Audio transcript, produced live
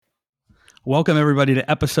Welcome, everybody, to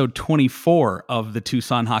episode 24 of the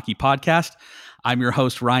Tucson Hockey Podcast. I'm your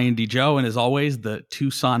host, Ryan DeJoe, and as always, the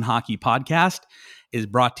Tucson Hockey Podcast is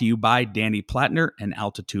brought to you by Danny Plattner and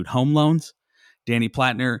Altitude Home Loans. Danny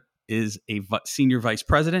Plattner is a senior vice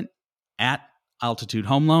president at Altitude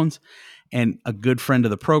Home Loans and a good friend of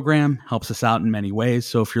the program, helps us out in many ways.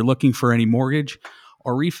 So if you're looking for any mortgage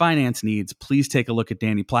or refinance needs, please take a look at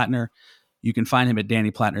Danny Plattner. You can find him at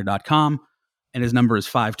dannyplattner.com, and his number is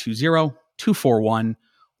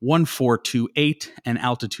 520-241-1428, and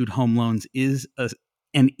Altitude Home Loans is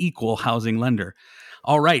an equal housing lender.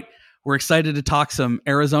 All right, we're excited to talk some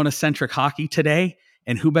Arizona-centric hockey today,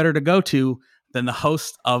 and who better to go to than the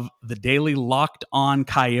host of the daily Locked On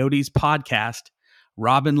Coyotes podcast,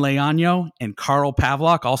 Robin Leaño and Carl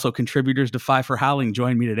Pavlock, also contributors to Five for Howling,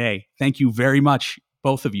 join me today. Thank you very much,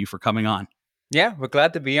 both of you, for coming on. Yeah, we're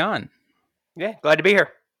glad to be on. Yeah, glad to be here.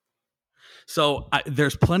 So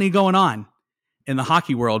there's plenty going on in the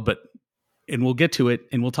hockey world, and we'll get to it,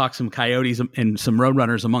 and we'll talk some Coyotes and some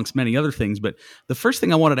Roadrunners amongst many other things. But the first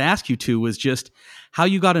thing I wanted to ask you to was just how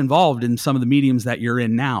you got involved in some of the mediums that you're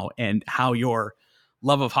in now, and how your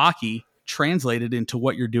love of hockey translated into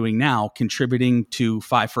what you're doing now, contributing to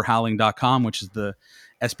fiveforhowling.com, which is the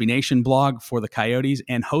SB Nation blog for the Coyotes,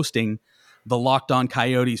 and hosting the Locked On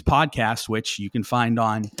Coyotes podcast, which you can find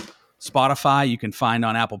on Spotify, you can find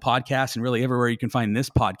on Apple Podcasts, and really everywhere you can find this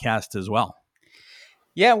podcast as well.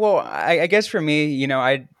 Yeah, well, I guess for me,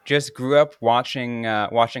 I just grew up watching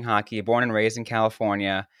hockey, born and raised in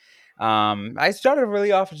California. I started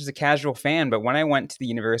really off as a casual fan, but when I went to the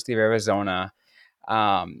University of Arizona,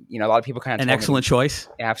 a lot of people kind of an excellent choice.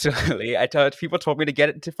 Absolutely, people told me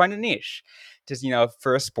to find a niche, just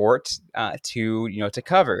for a sport to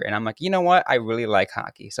cover, and I'm like, you know what, I really like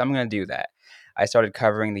hockey, so I'm going to do that. I started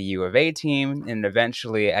covering the U of A team, and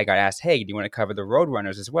eventually I got asked, hey, do you want to cover the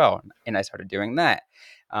Roadrunners as well? And I started doing that.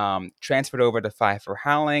 Transferred over to Five for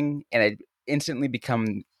Howling, and it instantly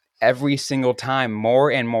become every single time more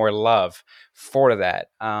and more love for that.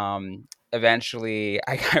 Eventually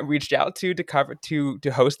I got reached out to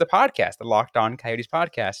host the podcast, the Locked On Coyotes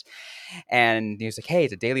podcast. And he was like, hey,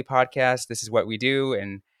 it's a daily podcast. This is what we do.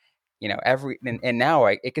 And, and now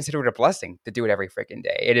I consider it a blessing to do it every freaking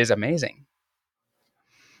day. It is amazing.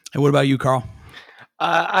 And what about you, Carl?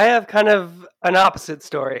 I have kind of an opposite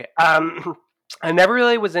story. I never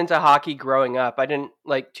really was into hockey growing up. I didn't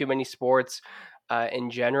like too many sports in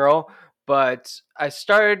general, but I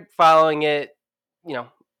started following it,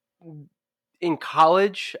 in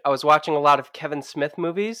college. I was watching a lot of Kevin Smith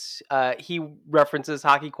movies. He references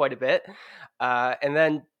hockey quite a bit. And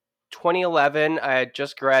then 2011, I had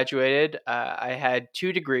just graduated. I had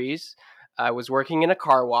 2 degrees. I was working in a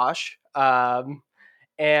car wash.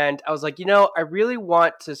 And I was like, I really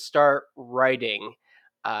want to start writing.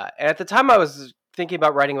 And at the time I was thinking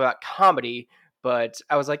about writing about comedy, but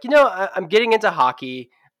I was like, I'm getting into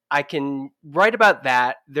hockey. I can write about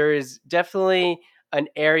that. There is definitely an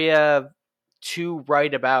area to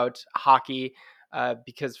write about hockey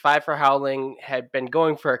because Five for Howling had been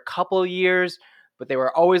going for a couple years, but they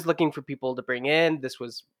were always looking for people to bring in. This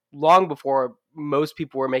was long before most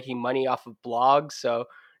people were making money off of blogs. So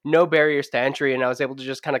no barriers to entry, and I was able to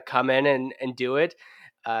just kind of come in and do it.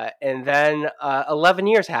 And then 11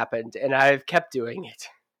 years happened, and I've kept doing it.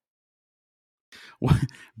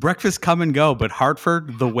 Breakfast come and go, but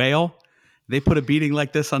Hartford, the Whale, they put a beating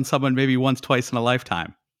like this on someone maybe once, twice in a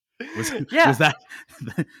lifetime. Was that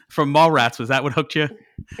from Mallrats? Was that what hooked you?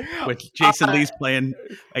 With Jason Lee's playing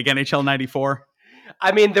again NHL 94?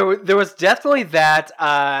 I mean, there was definitely that.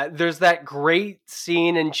 There's that great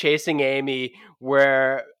scene in Chasing Amy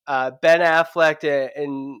where Ben Affleck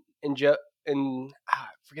and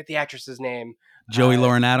forget the actress's name. Joey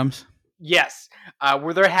Lauren Adams. Yes,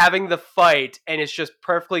 where they're having the fight, and it's just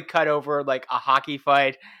perfectly cut over like a hockey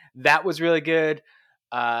fight. That was really good.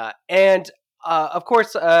 And of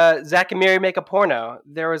course, Zach and Miri Make a Porno.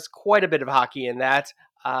 There was quite a bit of hockey in that.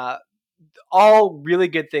 All really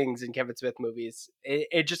good things in Kevin Smith movies.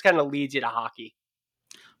 It just kind of leads you to hockey.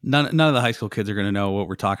 None of the high school kids are going to know what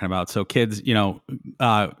we're talking about. So kids,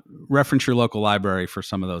 reference your local library for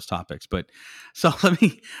some of those topics. But so let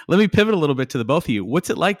me pivot a little bit to the both of you. What's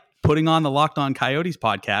it like putting on the Locked On Coyotes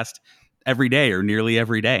podcast every day or nearly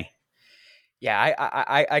every day? Yeah,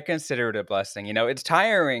 I consider it a blessing. It's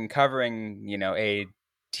tiring covering, a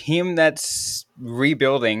team that's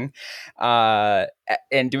rebuilding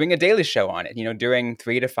and doing a daily show on it, doing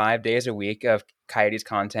 3 to 5 days a week of Coyotes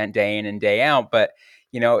content day in and day out. But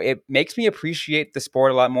it makes me appreciate the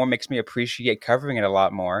sport a lot more, makes me appreciate covering it a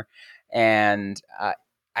lot more. And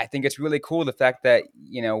I think it's really cool the fact that,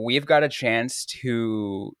 we've got a chance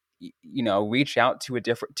to, reach out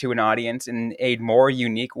to an audience in a more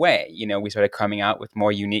unique way. We started coming out with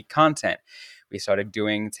more unique content. We started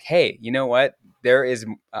doing, hey, you know what? There is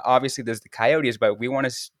obviously there's the Coyotes, but we want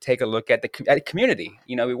to take a look at the community.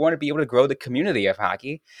 We want to be able to grow the community of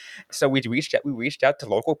hockey. So we reached out to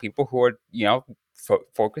local people who are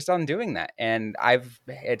focused on doing that, and I've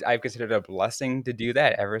considered it a blessing to do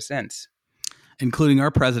that ever since. Including our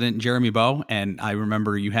president, Jeremy Bowe. And I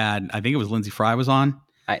remember you had, I think it was Lindsey Fry was on.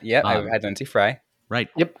 I've had Lindsey Fry. Right.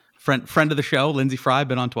 Yep. Friend of the show, Lindsey Fry,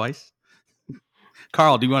 been on twice.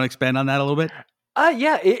 Carl, do you want to expand on that a little bit?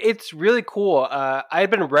 Yeah, it's really cool. I had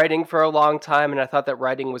been writing for a long time, and I thought that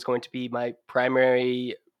writing was going to be my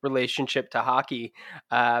primary relationship to hockey.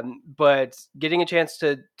 But getting a chance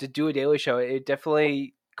to do a daily show, it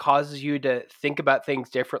definitely causes you to think about things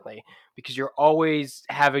differently because you're always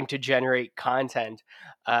having to generate content.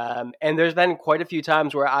 And there's been quite a few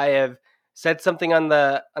times where I have said something on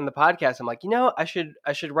the podcast. I'm like, I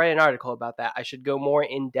should write an article about that. I should go more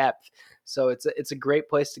in depth. So it's a great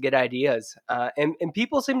place to get ideas. And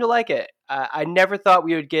people seem to like it. I never thought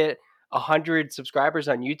we would get 100 subscribers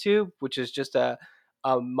on YouTube, which is just a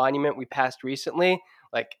monument we passed recently.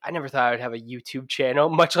 Like, I never thought I would have a YouTube channel,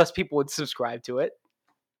 much less people would subscribe to it.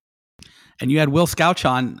 And you had Will Scouch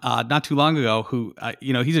on not too long ago, who,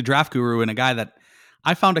 he's a draft guru and a guy that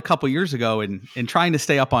I found a couple years ago in trying to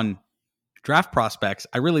stay up on draft prospects.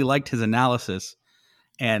 I really liked his analysis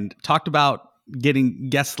and talked about getting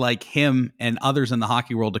guests like him and others in the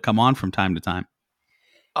hockey world to come on from time to time.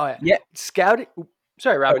 Oh, yeah. Scouting.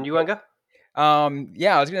 Sorry, Robin, you want to go?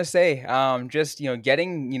 Yeah, I was going to say, just,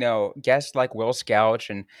 getting, guests like Will Scouch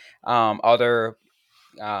and other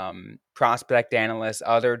prospect analysts,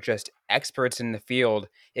 other just experts in the field,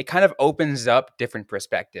 it kind of opens up different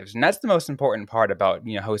perspectives. And that's the most important part about,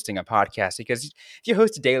 hosting a podcast, because if you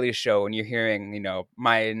host a daily show and you're hearing,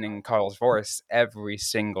 mine and Carl's voice every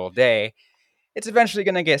single day, it's eventually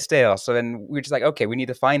going to get stale. So then we're just like, okay, we need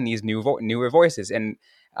to find these newer voices. And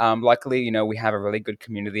luckily, we have a really good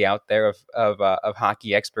community out there of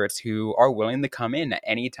hockey experts who are willing to come in at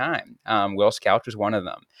any time. Will Scouch was one of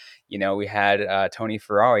them. We had Tony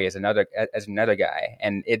Ferrari as another guy,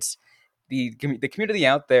 and it's the community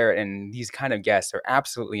out there, and these kind of guests are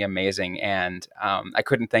absolutely amazing. And I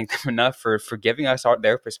couldn't thank them enough for giving us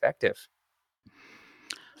their perspective.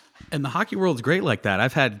 And the hockey world's great like that.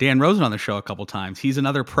 I've had Dan Rosen on the show a couple times. He's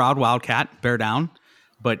another proud Wildcat, bear down.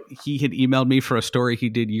 But he had emailed me for a story he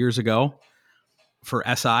did years ago for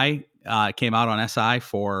SI. It came out on SI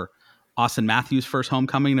for Austin Matthews' first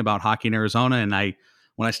homecoming about hockey in Arizona. And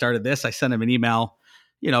when I started this, I sent him an email,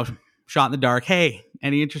 shot in the dark. Hey,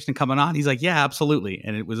 any interest in coming on? He's like, yeah, absolutely.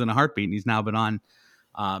 And it was in a heartbeat. And he's now been on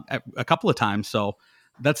a couple of times. So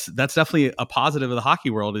that's definitely a positive of the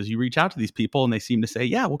hockey world is you reach out to these people and they seem to say,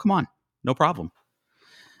 yeah, well, come on, no problem.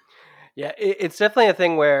 Yeah, it's definitely a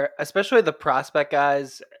thing where, especially the prospect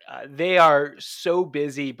guys, they are so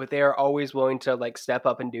busy, but they are always willing to step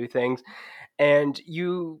up and do things. And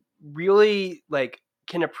you really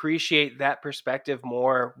can appreciate that perspective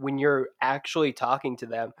more when you're actually talking to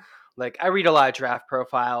them. I read a lot of draft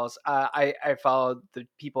profiles. I follow the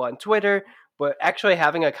people on Twitter, but actually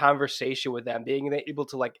having a conversation with them, being able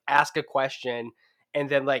to ask a question and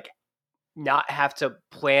then not have to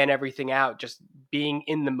plan everything out, just being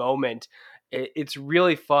in the moment. It's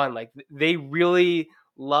really fun. They really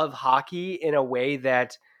love hockey in a way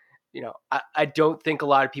that, I don't think a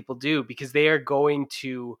lot of people do, because they are going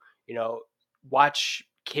to, watch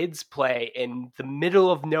kids play in the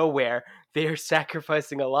middle of nowhere. They are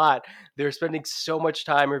sacrificing a lot. They're spending so much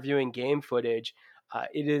time reviewing game footage.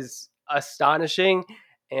 It is astonishing,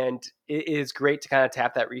 and it is great to kind of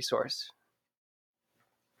tap that resource.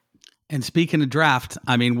 And speaking of draft,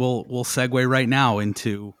 I mean, we'll segue right now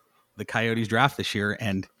into the Coyotes draft this year.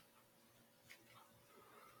 And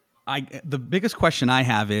the biggest question I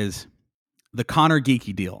have is the Connor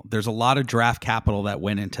Geekie deal. There's a lot of draft capital that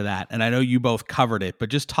went into that. And I know you both covered it, but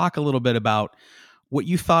just talk a little bit about what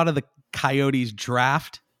you thought of the Coyotes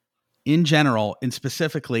draft in general, and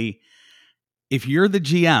specifically, if you're the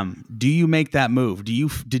GM, do you make that move?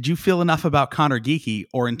 Did you feel enough about Connor Geekie,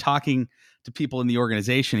 or in talking to people in the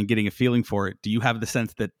organization and getting a feeling for it, do you have the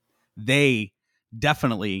sense that they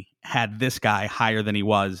definitely had this guy higher than he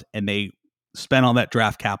was and they spent all that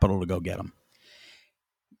draft capital to go get him?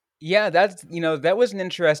 Yeah, that was an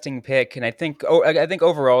interesting pick, and I think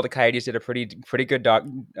overall the Coyotes did a pretty good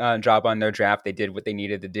job on their draft. They did what they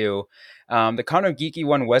needed to do. The Connor Geeky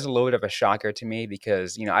one was a little bit of a shocker to me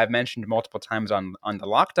because I've mentioned multiple times on the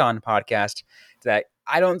Locked On podcast that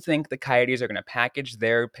I don't think the Coyotes are going to package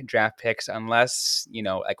their draft picks unless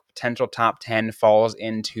like potential top 10 falls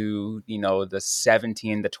into the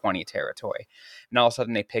 17 to 20 territory, and all of a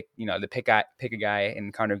sudden they pick pick a guy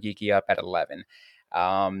in Connor Geeky up at 11.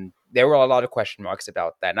 There were a lot of question marks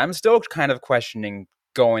about that. And I'm still kind of questioning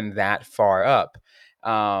going that far up.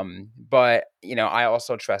 But, I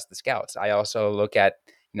also trust the scouts. I also look at,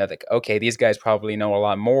 like, okay, these guys probably know a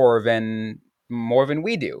lot more than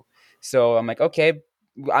we do. So I'm like, okay,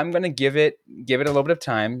 I'm going to give it a little bit of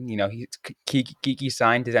time. Geeky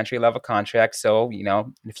signed his entry level contract. So, in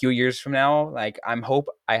a few years from now, like I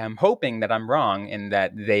am hoping that I'm wrong and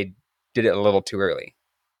that they did it a little too early.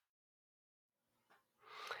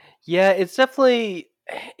 Yeah, it's definitely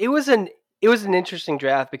it was an interesting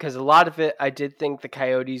draft because a lot of it I did think the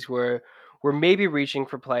Coyotes were maybe reaching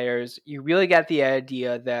for players. You really got the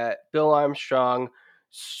idea that Bill Armstrong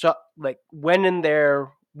went in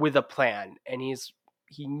there with a plan, and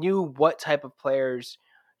he knew what type of players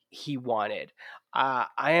he wanted. I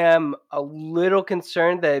am a little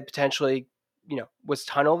concerned that it potentially was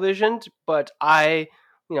tunnel visioned, but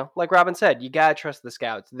like Robin said, you gotta trust the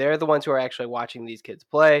scouts. They're the ones who are actually watching these kids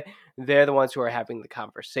play. They're the ones who are having the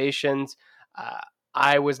conversations.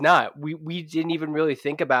 I was not. We didn't even really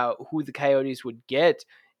think about who the Coyotes would get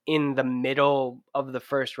in the middle of the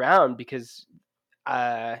first round because,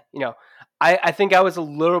 I think I was a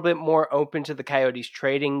little bit more open to the Coyotes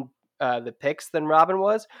trading the picks than Robin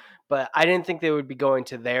was, but I didn't think they would be going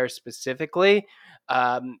to there specifically.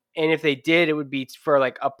 And if they did, it would be for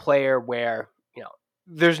like a player where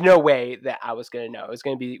there's no way that I was going to know. It was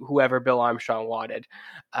going to be whoever Bill Armstrong wanted.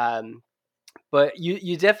 But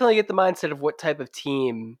you definitely get the mindset of what type of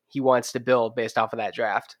team he wants to build based off of that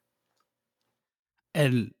draft.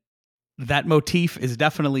 And that motif is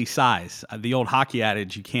definitely size. The old hockey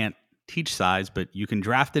adage, you can't teach size, but you can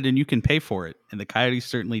draft it and you can pay for it. And the Coyotes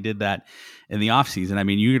certainly did that in the offseason. I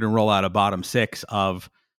mean, you're going to roll out a bottom six of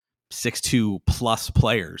 6'2" plus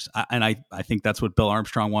players. And I think that's what Bill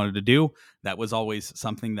Armstrong wanted to do. That was always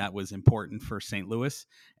something that was important for St. Louis,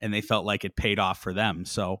 and they felt like it paid off for them.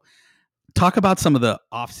 So talk about some of the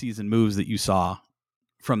offseason moves that you saw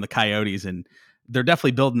from the Coyotes, and they're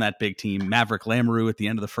definitely building that big team. Maverick Lamoureux at the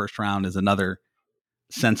end of the first round is another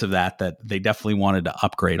sense of that they definitely wanted to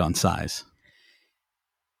upgrade on size.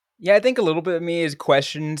 Yeah, I think a little bit of me is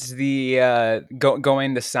questions the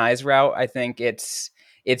going the size route. I think it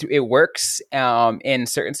works in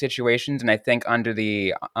certain situations, and I think under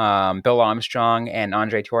the Bill Armstrong and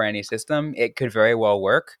Andre Tourigny system, it could very well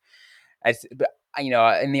work. And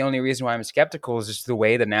the only reason why I'm skeptical is just the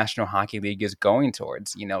way the National Hockey League is going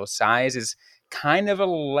towards. Size is kind of a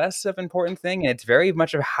less of an important thing, and it's very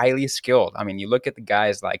much of highly skilled. I mean, you look at the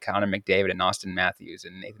guys like Connor McDavid and Austin Matthews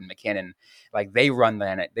and Nathan McKinnon, like they run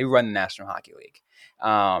the National Hockey League,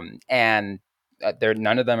 and they're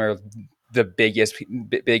none of them are the biggest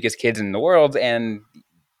kids in the world, and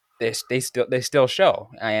they still show,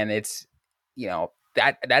 and it's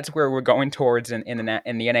that's where we're going towards in the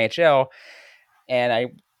NHL, and I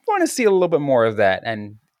want to see a little bit more of that,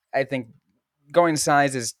 and I think going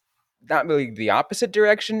size is not really the opposite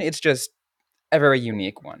direction. It's just a very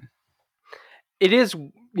unique one. It is,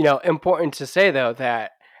 important to say though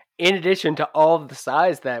that in addition to all of the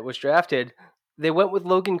size that was drafted, they went with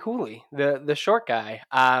Logan Cooley, the short guy.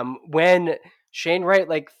 When Shane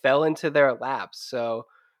Wright fell into their laps, so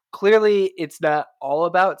clearly it's not all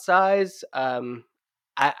about size.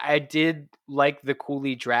 I did like the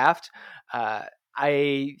Cooley draft.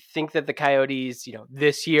 I think that the Coyotes,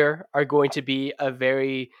 this year are going to be a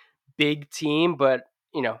very big team, but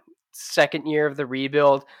second year of the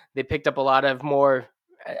rebuild, they picked up a lot of more,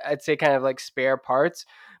 I'd say, kind of spare parts.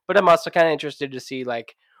 But I'm also kind of interested to see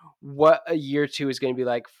what a year two is going to be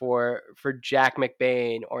like for Jack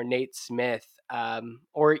McBain or Nate Smith,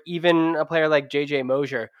 or even a player like JJ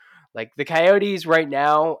Mosier. Like the Coyotes right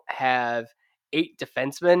now have 8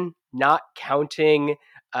 defensemen, not counting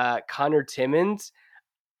Connor Timmins.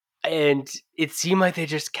 And it seemed like they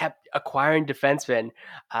just kept acquiring defensemen.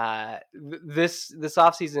 This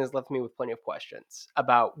offseason has left me with plenty of questions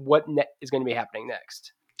about what is going to be happening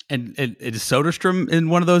next. And is Soderstrom in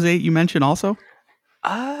one of those 8 you mentioned also?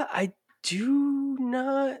 I do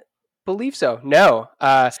not believe so. No.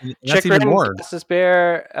 That's even more.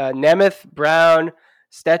 Bear, Nemeth, Brown,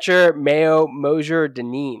 Stetcher, Mayo, Mosier,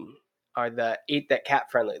 Deneen are the 8 that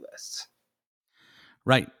cap friendly lists.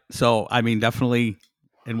 Right. So, I mean, definitely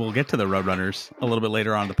and we'll get to the Roadrunners a little bit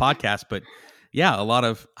later on in the podcast, but yeah, a lot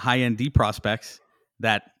of high-end D prospects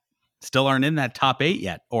that still aren't in that top 8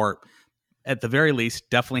 yet, or at the very least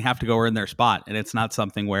definitely have to go earn their spot. And it's not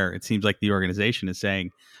something where it seems like the organization is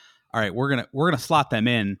saying, all right, we're going to slot them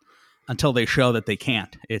in until they show that they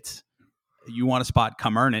can't. It's, you want a spot,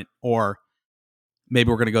 come earn it, or maybe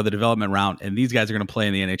we're going to go the development route, and these guys are going to play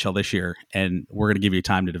in the NHL this year, and we're going to give you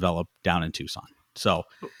time to develop down in Tucson. So,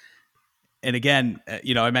 and again,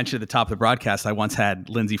 I mentioned at the top of the broadcast, I once had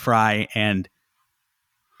Lindsey Fry and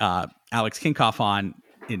Alex Kinkoff on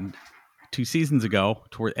in 2 seasons ago,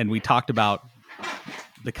 and we talked about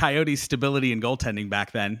the Coyotes' stability in goaltending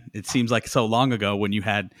back then. It seems like so long ago when you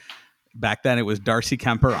had, back then it was Darcy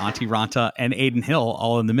Kemper, Antti Ranta, and Adin Hill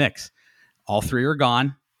all in the mix. All 3 are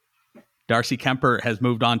gone. Darcy Kemper has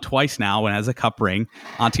moved on twice now and has a cup ring.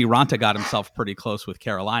 Antti Ranta got himself pretty close with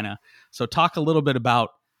Carolina. So talk a little bit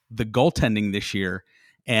about the goaltending this year.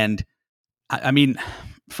 And I mean,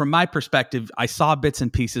 from my perspective, I saw bits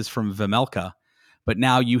and pieces from Vejmelka, but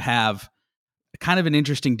now you have kind of an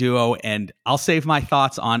interesting duo, and I'll save my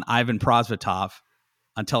thoughts on Ivan Prosvetov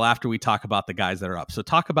until after we talk about the guys that are up. So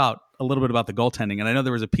talk about a little bit about the goaltending. And I know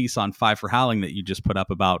there was a piece on 5 for Howling that you just put up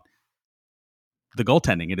about the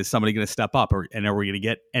goaltending. Is somebody going to step up, and are we going to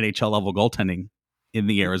get NHL level goaltending in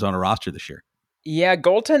the Arizona roster this year? Yeah,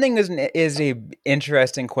 goaltending is a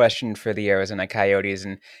interesting question for the Arizona Coyotes,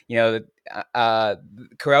 and Karel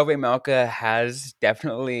Vejmelka has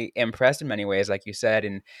definitely impressed in many ways, like you said,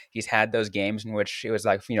 and he's had those games in which it was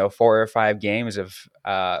like 4 or 5 games of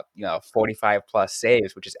 45 plus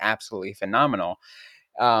saves, which is absolutely phenomenal.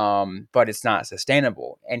 But it's not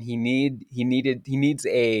sustainable, and he needs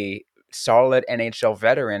a solid NHL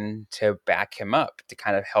veteran to back him up to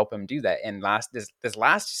kind of help him do that. And this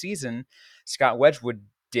last season, Scott Wedgwood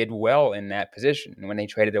did well in that position. And when they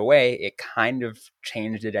traded away, it kind of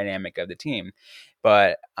changed the dynamic of the team.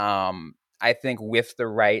 But I think with the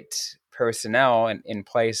right personnel in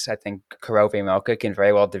place, I think Karel Vejmelka can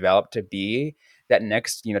very well develop to be that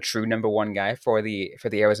next, true number 1 guy for the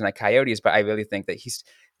Arizona Coyotes. But I really think that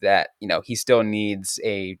he still needs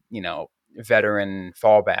a, veteran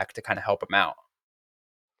fallback to kind of help him out.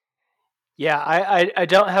 Yeah, I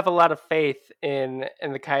don't have a lot of faith in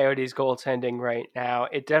the Coyotes goaltending right now.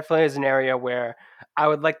 It definitely is an area where I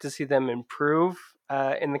would like to see them improve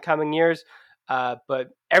in the coming years.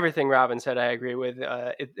 But everything Robin said, I agree with.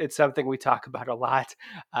 It's something we talk about a lot.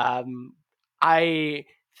 I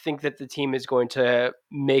think that the team is going to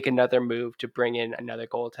make another move to bring in another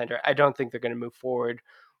goaltender. I don't think they're going to move forward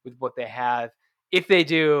with what they have. If they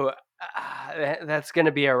do, that's going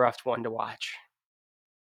to be a rough one to watch.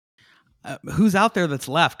 Who's out there that's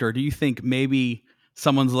left, or do you think maybe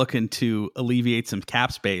someone's looking to alleviate some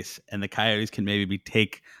cap space and the Coyotes can maybe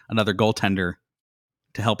take another goaltender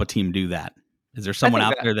to help a team do that? Is there someone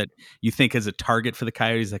out there that you think is a target for the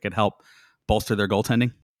Coyotes that could help bolster their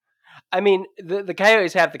goaltending? I mean, the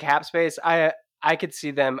Coyotes have the cap space. I could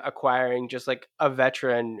see them acquiring just like a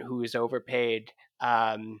veteran who is overpaid.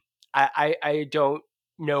 I don't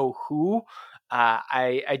know who.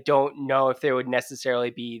 I don't know if they would necessarily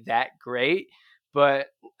be that great, but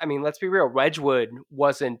I mean, let's be real. Wedgwood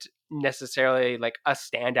wasn't necessarily like a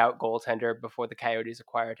standout goaltender before the Coyotes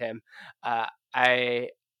acquired him. I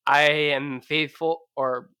am faithful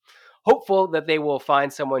or hopeful that they will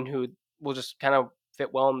find someone who will just kind of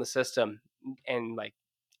fit well in the system and like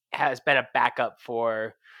has been a backup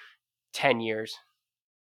for 10 years.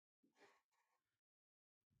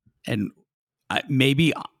 And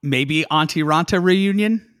maybe Antti Ranta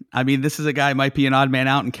reunion. I mean, this is a guy might be an odd man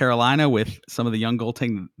out in Carolina with some of the young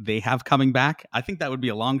goaltending they have coming back. I think that would be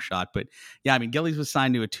a long shot, but yeah, I mean, Gillies was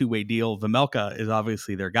signed to a 2-way deal. Vejmelka is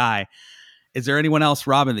obviously their guy. Is there anyone else,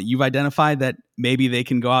 Robin, that you've identified that maybe they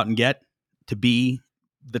can go out and get to be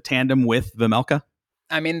the tandem with Vejmelka?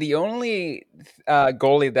 I mean, the only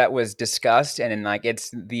goalie that was discussed, and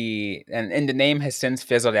the name has since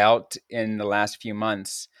fizzled out in the last few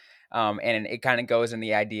months. And it kind of goes in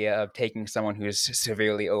the idea of taking someone who's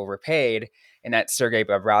severely overpaid, and that's Sergei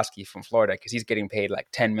Bobrovsky from Florida, because he's getting paid like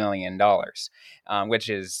 $10 million, which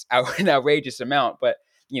is an outrageous amount. But,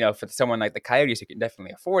 for someone like the Coyotes who can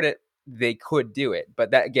definitely afford it, they could do it. But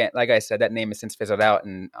that, again, like I said, that name has since fizzled out.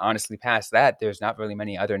 And honestly, past that, there's not really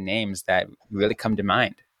many other names that really come to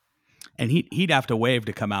mind. And he'd have to waive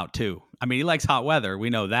to come out too. I mean, he likes hot weather. We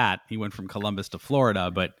know that. He went from Columbus to Florida,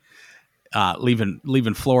 but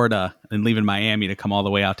leaving Florida and leaving Miami to come all the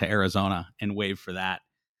way out to Arizona and waive for that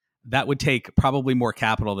would take probably more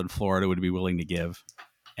capital than Florida would be willing to give.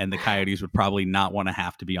 And the Coyotes would probably not want to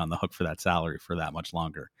have to be on the hook for that salary for that much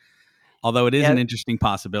longer. Although it is an interesting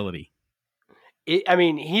possibility. I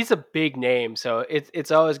mean, he's a big name, so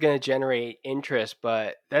it's always going to generate interest.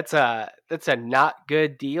 But that's a not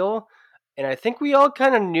good deal, and I think we all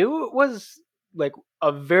kind of knew it was like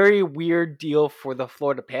a very weird deal for the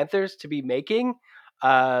Florida Panthers to be making.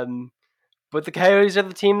 Um, but the Coyotes are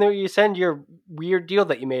the team that you send your weird deal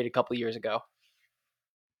that you made a couple years ago.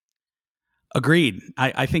 Agreed.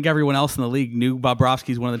 I think everyone else in the league knew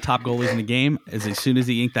Bobrovsky's one of the top goalies in the game. As soon as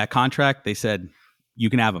he inked that contract, they said, "You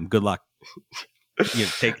can have him. Good luck.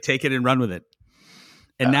 Take it and run with it."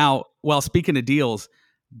 And now, well, speaking of deals,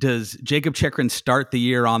 does Jacob Chychrun start the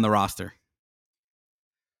year on the roster?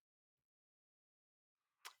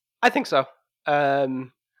 I think so.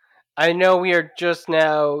 I know we are just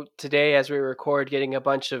now today, as we record, getting a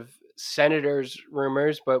bunch of Senators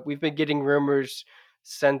rumors, but we've been getting rumors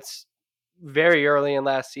since very early in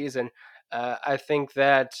last season. I think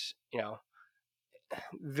that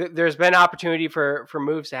there's been opportunity for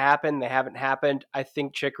moves to happen. They haven't happened. I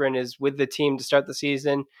think Chychrun is with the team to start the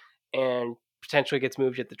season and potentially gets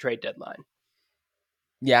moved at the trade deadline.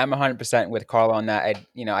 Yeah, I'm 100% with Carl on that.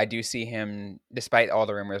 I do see him, despite all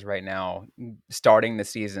the rumors right now, starting the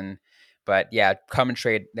season. But yeah, come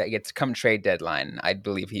trade deadline, I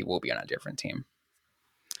believe he will be on a different team.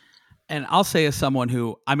 And I'll say, as someone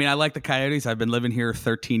who, I like the Coyotes. I've been living here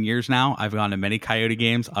 13 years now. I've gone to many Coyote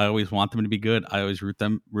games. I always want them to be good. I always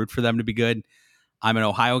root for them to be good. I'm an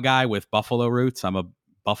Ohio guy with Buffalo roots. I'm a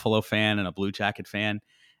Buffalo fan and a Blue Jacket fan.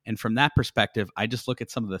 And from that perspective, I just look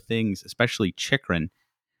at some of the things, especially Chychrun,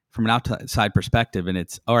 from an outside perspective. And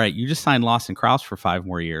it's, all right, you just signed Lawson Crouse for 5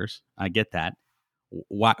 more years. I get that.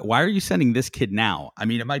 Why are you sending this kid now?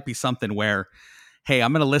 It might be something where, hey,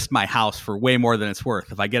 I'm going to list my house for way more than it's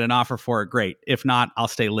worth. If I get an offer for it, great. If not, I'll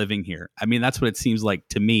stay living here. That's what it seems like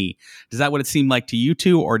to me. Is that what it seemed like to you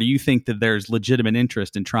two? Or do you think that there's legitimate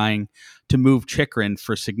interest in trying to move Chychrun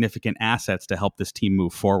for significant assets to help this team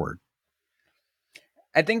move forward?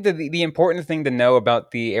 I think that the important thing to know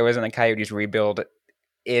about the Arizona Coyotes rebuild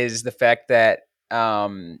is the fact that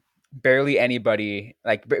barely anybody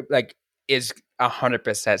is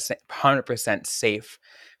 100% safe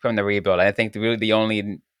from the rebuild. I think really the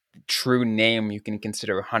only true name you can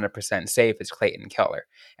consider 100% safe is Clayton Keller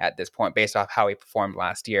at this point, based off how he performed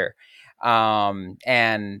last year. And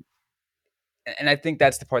I think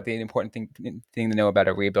that's the important thing to know about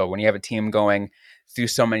a rebuild. When you have a team going through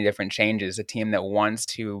so many different changes, a team that wants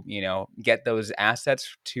to, get those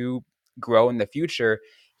assets to grow in the future,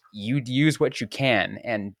 you'd use what you can.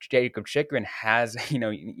 And Jacob Chychrun has,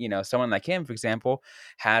 someone like him, for example,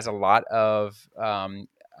 has a lot of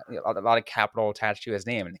capital attached to his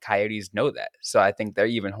name, and the Coyotes know that. So I think they're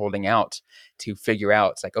even holding out to figure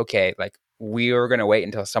out, it's like, okay, like, we are going to wait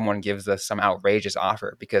until someone gives us some outrageous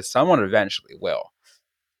offer, because someone eventually will.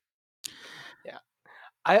 Yeah.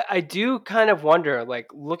 I do kind of wonder, like,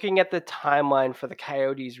 looking at the timeline for the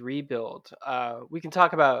Coyotes rebuild, we can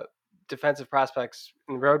talk about defensive prospects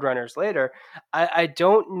and Roadrunners later. I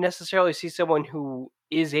don't necessarily see someone who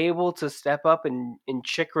is able to step up in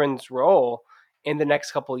Chychrun's role in the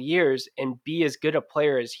next couple of years and be as good a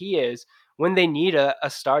player as he is when they need a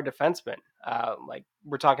star defenseman. Like,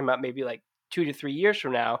 we're talking about maybe like 2 to 3 years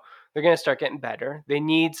from now, they're going to start getting better. They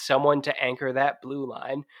need someone to anchor that blue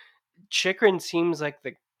line. Chychrun seems like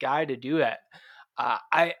the guy to do that.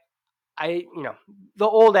 The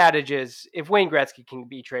old adage is, if Wayne Gretzky can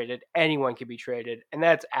be traded, anyone can be traded, and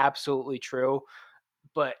that's absolutely true.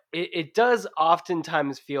 But it does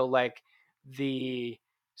oftentimes feel like the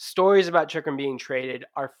stories about Chychrun being traded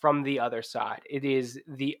are from the other side. It is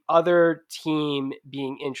the other team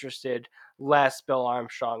being interested, less Bill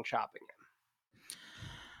Armstrong shopping him.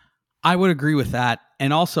 I would agree with that.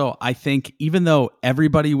 And also, I think even though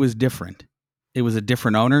everybody was different, it was a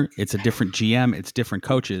different owner, it's a different GM, it's different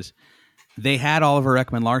coaches. They had Oliver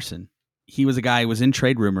Ekman-Larsson. He was a guy who was in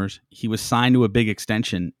trade rumors. He was signed to a big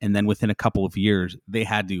extension. And then within a couple of years, they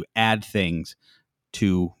had to add things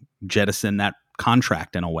to jettison that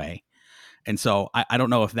contract in a way. And so I don't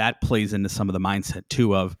know if that plays into some of the mindset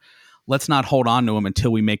too of, let's not hold on to him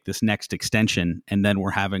until we make this next extension. And then we're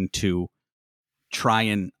having to try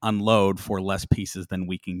and unload for less pieces than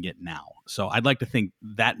we can get now. So I'd like to think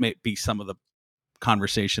that may be some of the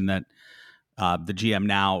conversation that the GM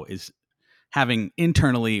now is having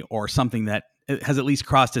internally, or something that has at least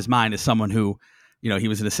crossed his mind as someone who, he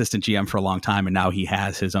was an assistant GM for a long time, and now he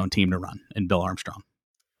has his own team to run in Bill Armstrong.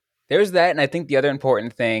 There's that. And I think the other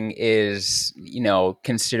important thing is,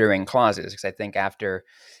 considering clauses, because I think after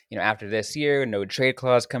this year, no trade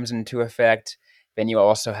clause comes into effect. Then you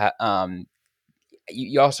also have,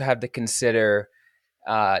 you also have to consider,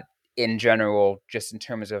 in general, just in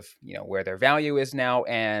terms of, where their value is now,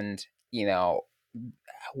 and,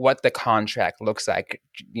 what the contract looks like.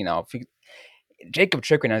 Jacob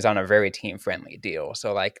Chikrin is on a very team friendly deal,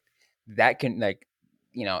 so like that can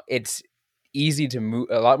it's easy to move,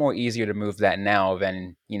 a lot more easier to move that now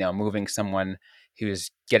than moving someone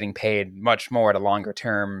who's getting paid much more at a longer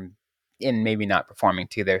term and maybe not performing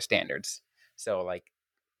to their standards. So like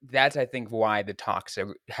that's I think why the talks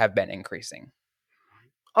have been increasing.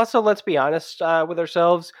 Also, let's be honest with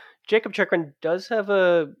ourselves. Jacob Chikrin does have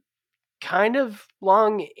a kind of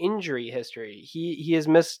long injury history. He has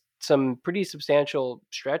missed some pretty substantial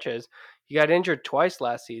stretches. He got injured twice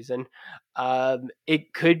last season.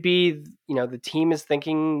 It could be, the team is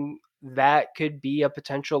thinking that could be a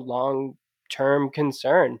potential long term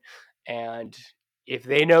concern. And if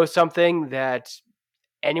they know something that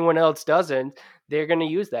anyone else doesn't, they're going to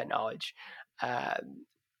use that knowledge. Uh,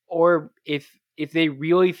 or if they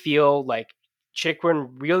really feel like Chikrin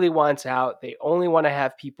really wants out, they only want to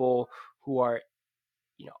have people who are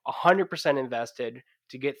 100% invested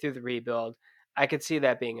to get through the rebuild. I could see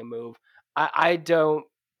that being a move. I don't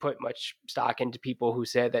put much stock into people who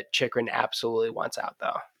say that Chikrin absolutely wants out,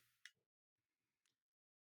 though.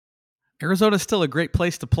 Arizona's still a great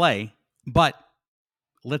place to play, but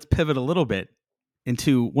let's pivot a little bit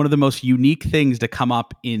into one of the most unique things to come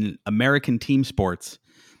up in American team sports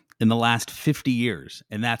in the last 50 years,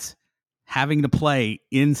 and that's having to play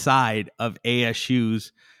inside of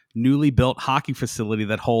ASU's newly built hockey facility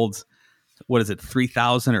that holds,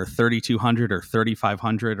 3,000 or 3,200 or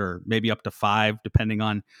 3,500 or maybe up to 5, depending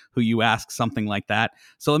on who you ask, something like that.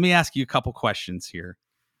 So let me ask you a couple questions here,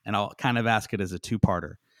 and I'll kind of ask it as a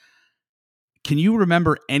two-parter. Can you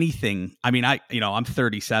remember anything? I mean, I'm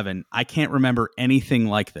 37. I can't remember anything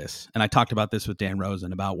like this. And I talked about this with Dan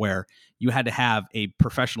Rosen about where you had to have a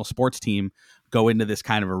professional sports team go into this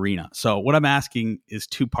kind of arena. So what I'm asking is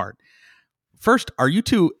two-part. First, are you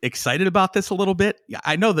two excited about this a little bit?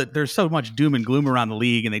 I know that there's so much doom and gloom around the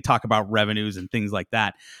league and they talk about revenues and things like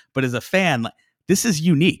that. But as a fan, this is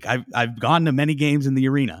unique. I've gone to many games in the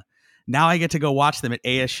arena. Now I get to go watch them at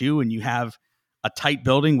ASU, and you have a tight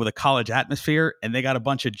building with a college atmosphere, and they got a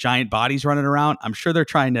bunch of giant bodies running around. I'm sure they're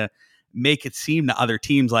trying to make it seem to other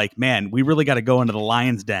teams like, man, we really got to go into the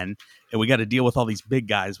lion's den and we got to deal with all these big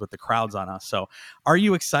guys with the crowds on us. So are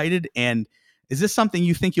you excited? And is this something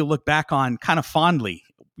you think you'll look back on kind of fondly,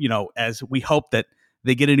 as we hope that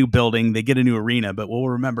they get a new building, they get a new arena, but we'll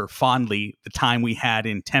remember fondly the time we had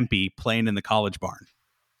in Tempe playing in the College Barn?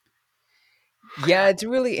 Yeah, it's a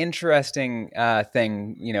really interesting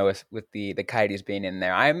thing, with the Coyotes being in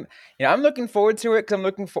there. I'm looking forward to it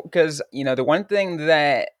because the one thing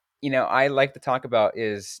that I like to talk about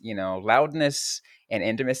is loudness and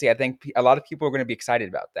intimacy. I think a lot of people are going to be excited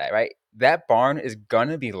about that, right? That barn is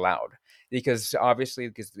gonna be loud because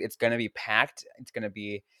it's going to be packed. It's going to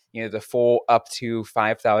be the full up to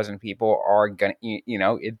 5,000 people are gonna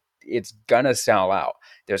it's gonna sell out.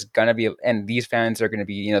 There's gonna be, and these fans are gonna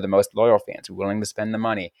be, the most loyal fans, willing to spend the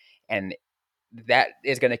money, and that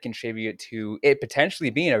is going to contribute to it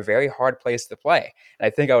potentially being a very hard place to play. And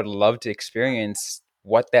I think I would love to experience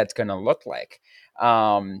what that's going to look like.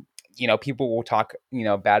 People will talk,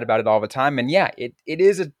 bad about it all the time, and yeah, it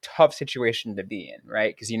is a tough situation to be in,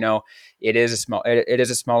 right? Because it is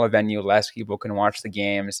a smaller venue, less people can watch the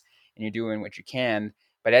games, and you're doing what you can.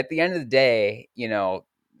 But at the end of the day,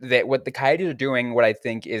 that what the Coyotes are doing, what I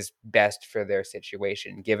think is best for their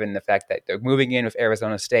situation, given the fact that they're moving in with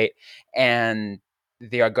Arizona State and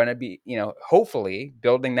they are going to be, hopefully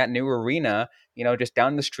building that new arena, just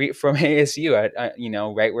down the street from ASU,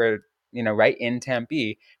 right where, right in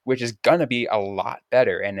Tempe, which is going to be a lot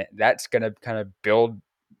better. And that's going to kind of build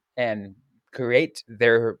and create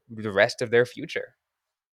the rest of their future.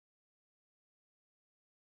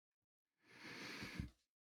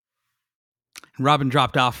 Robin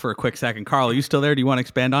dropped off for a quick second. Carl, are you still there? Do you want to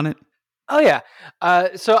expand on it? Oh, yeah.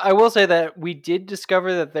 So I will say that we did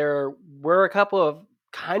discover that there were a couple of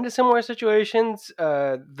kind of similar situations.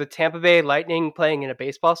 The Tampa Bay Lightning playing in a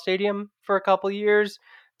baseball stadium for a couple of years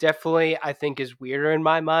definitely, I think, is weirder in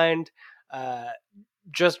my mind.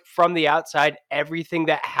 Just from the outside, everything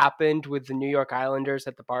that happened with the New York Islanders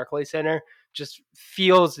at the Barclays Center just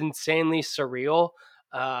feels insanely surreal.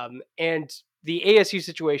 And the ASU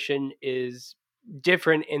situation is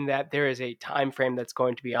different in that there is a time frame that's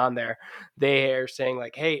going to be on there. They are saying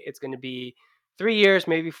like, hey, it's going to be 3 years,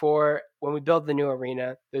 maybe 4. When we build the new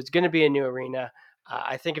arena, there's going to be a new arena.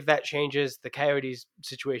 I think if that changes, the Coyotes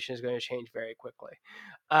situation is going to change very quickly.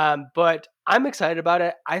 But I'm excited about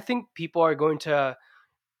it. I think people are going to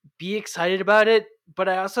be excited about it, but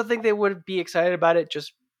I also think they would be excited about it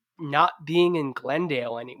just not being in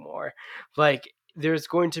Glendale anymore. Like, there's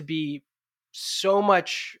going to be so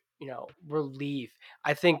much, relief.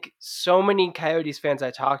 I think so many Coyotes fans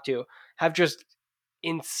I talk to have just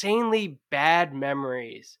insanely bad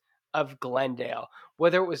memories of Glendale,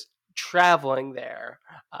 whether it was traveling there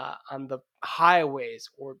on the highways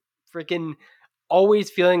or freaking always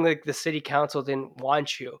feeling like the city council didn't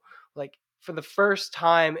want you. Like for the first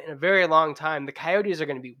time in a very long time, the Coyotes are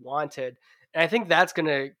going to be wanted. And I think that's going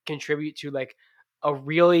to contribute to like a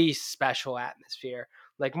really special atmosphere.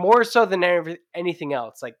 Like more so than anything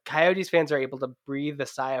else, like Coyotes fans are able to breathe a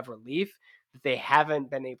sigh of relief that they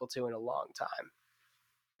haven't been able to in a long time.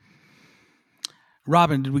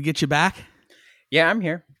 Robin, did we get you back? Yeah, I'm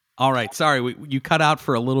here. All right. Sorry, you cut out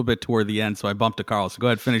for a little bit toward the end, so I bumped to Carl. So go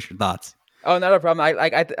ahead, finish your thoughts. Oh, not a problem.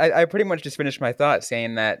 I pretty much just finished my thought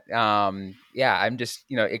saying that I'm just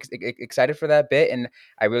excited for that bit, and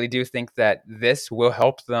I really do think that this will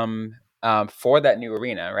help them for that new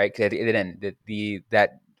arena, right? Because that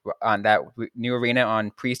new arena on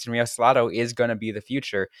Priest and Rio Salado is going to be the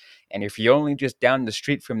future, and if you're only just down the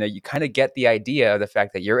street from there, you kind of get the idea of the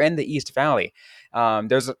fact that you're in the East Valley.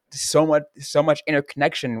 There's so much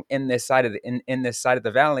interconnection in this side of in this side of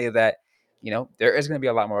the valley that there is going to be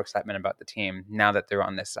a lot more excitement about the team now that they're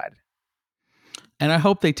on this side. And I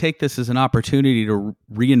hope they take this as an opportunity to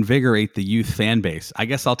reinvigorate the youth fan base. I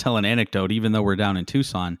guess I'll tell an anecdote. Even though we're down in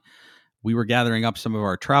Tucson, we were gathering up some of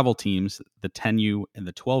our travel teams, the 10U and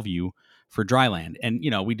the 12U, for Dryland. And,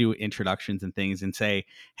 we do introductions and things and say,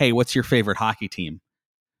 hey, what's your favorite hockey team?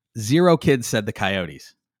 0 kids said the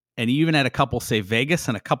Coyotes. And you even had a couple say Vegas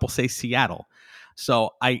and a couple say Seattle. So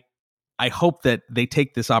I hope that they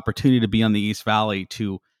take this opportunity to be on the East Valley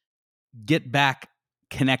to get back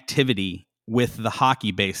connectivity with the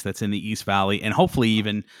hockey base that's in the East Valley, and hopefully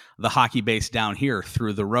even the hockey base down here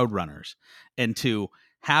through the Roadrunners, and to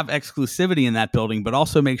have exclusivity in that building, but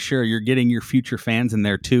also make sure you're getting your future fans in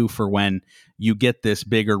there too for when you get this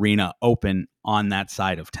big arena open on that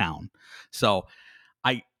side of town. So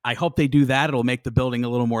I hope they do that. It'll make the building a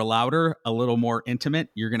little more louder, a little more intimate.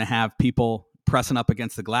 You're going to have people pressing up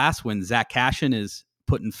against the glass when Zach Cashin is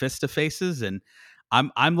putting fists to faces, and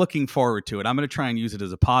I'm looking forward to it. I'm going to try and use it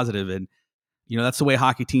as a positive, and that's the way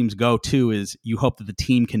hockey teams go too. Is you hope that the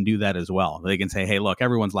team can do that as well. They can say, "Hey, look,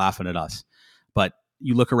 everyone's laughing at us," but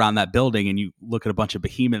you look around that building and you look at a bunch of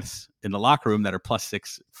behemoths in the locker room that are plus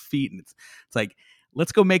 6 feet, and it's like,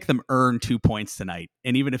 let's go make them earn 2 points tonight.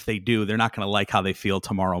 And even if they do, they're not going to like how they feel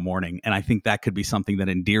tomorrow morning. And I think that could be something that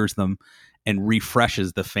endears them and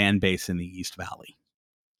refreshes the fan base in the East Valley.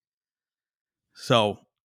 So,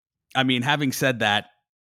 having said that,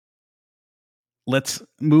 let's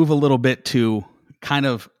move a little bit to kind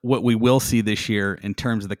of what we will see this year in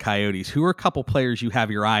terms of the Coyotes. Who are a couple players you have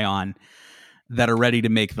your eye on that are ready to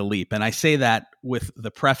make the leap? And I say that with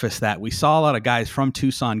the preface that we saw a lot of guys from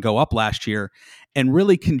Tucson go up last year and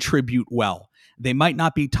really contribute well. They might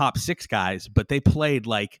not be top 6 guys, but they played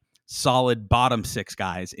like solid bottom 6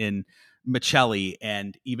 guys in Michelli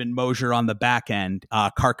and even Mosier on the back end.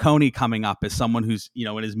 Carcone coming up as someone who's,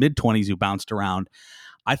 in his mid-20s who bounced around.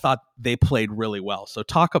 I thought they played really well. So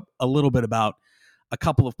talk a little bit about a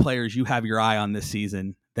couple of players you have your eye on this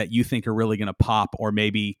season that you think are really going to pop, or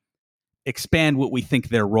maybe expand what we think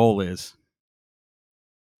their role is.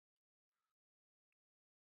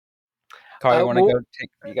 Carl, you want to go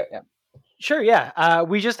take? Yeah. Sure, yeah.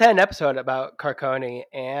 We just had an episode about Carcone,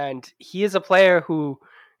 and he is a player who,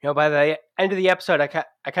 by the end of the episode, I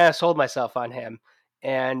kind of sold myself on him,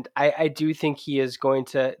 and I do think he is going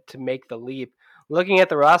to make the leap. Looking at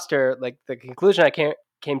the roster, like the conclusion I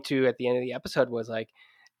came to at the end of the episode was like,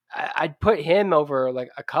 I'd put him over like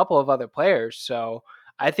a couple of other players. So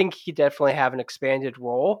I think he definitely have an expanded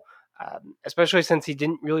role, especially since he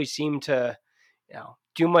didn't really seem to,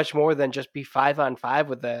 do much more than just be 5-on-5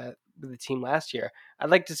 with the team last year. I'd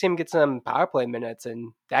like to see him get some power play minutes,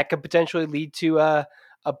 and that could potentially lead to a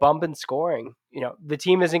bump in scoring. The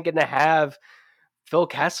team isn't going to have Phil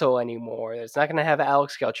Kessel anymore. It's not going to have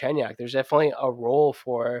Alex Galchenyuk. There's definitely a role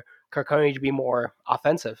for Carcone to be more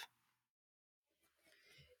offensive.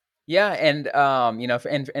 Yeah, and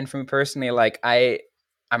and for me personally, like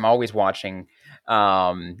I'm always watching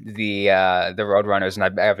the Roadrunners,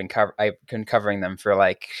 and I've been covering them for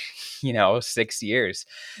like 6 years,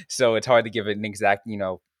 so it's hard to give an exact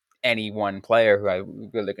any one player who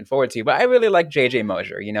I'm really looking forward to. But I really like JJ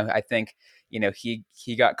Mosier. I think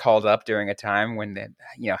he got called up during a time when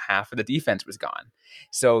half of the defense was gone,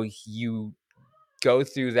 so you go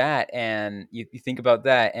through that and you think about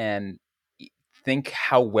that and think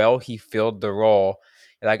how well he filled the role.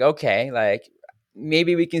 You're like, okay, like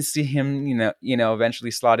maybe we can see him,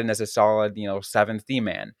 eventually slot in as a solid, 7th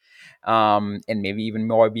D-man, and maybe even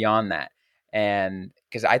more beyond that. and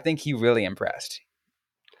because I think he really impressed.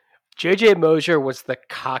 JJ Mosier was the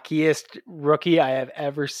cockiest rookie I have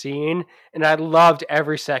ever seen, and I loved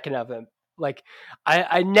every second of him. Like,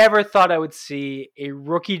 I never thought I would see a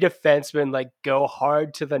rookie defenseman like go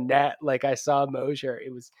hard to the net like I saw Mosier.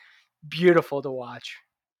 It was beautiful to watch.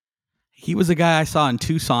 He was a guy I saw in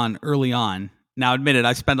Tucson early on. Now, admitted,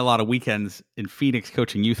 I spent a lot of weekends in Phoenix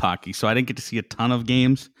coaching youth hockey, so I didn't get to see a ton of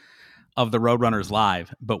games of the Roadrunners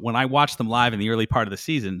live. But when I watched them live in the early part of the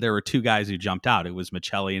season, there were two guys who jumped out. It was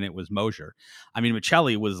Michelli and it was Mosier. I mean,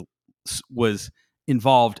 Michelli was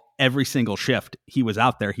involved every single shift. He was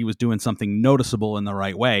out there. He was doing something noticeable in the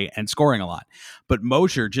right way and scoring a lot. But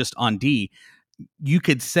Mosier, just on D, you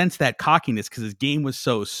could sense that cockiness because his game was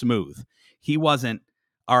so smooth. He wasn't,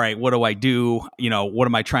 all right, what do I do? What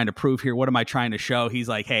am I trying to prove here? What am I trying to show? He's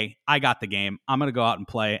like, hey, I got the game. I'm going to go out and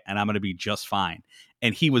play, and I'm going to be just fine.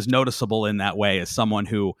 And he was noticeable in that way as someone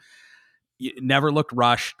who never looked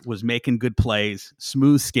rushed, was making good plays,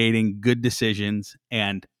 smooth skating, good decisions.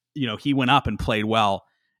 And, he went up and played well.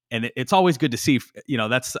 And it's always good to see,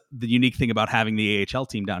 that's the unique thing about having the AHL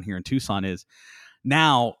team down here in Tucson is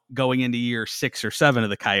now going into year 6 or 7 of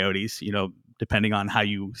the Coyotes, depending on how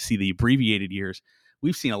you see the abbreviated years,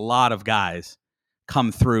 we've seen a lot of guys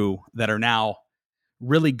come through that are now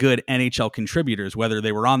really good NHL contributors, whether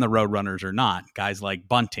they were on the Roadrunners or not. Guys like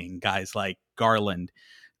Bunting, guys like Garland,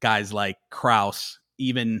 guys like Krause,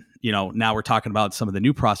 even, now we're talking about some of the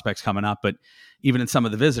new prospects coming up, but even in some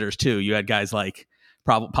of the visitors too, you had guys like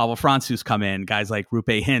Pavel Francouz come in, guys like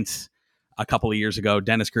Rupe Hintz a couple of years ago,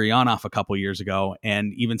 Dennis Gurianov a couple of years ago,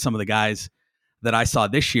 and even some of the guys that I saw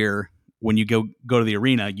this year, when you go to the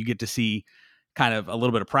arena, you get to see kind of a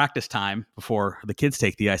little bit of practice time before the kids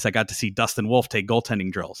take the ice. I got to see Dustin Wolf take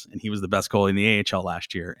goaltending drills, and he was the best goalie in the AHL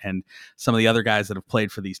last year, and some of the other guys that have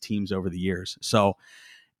played for these teams over the years. So,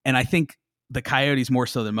 and I think the Coyotes, more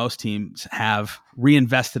so than most teams, have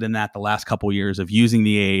reinvested in that the last couple of years of using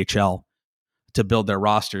the AHL to build their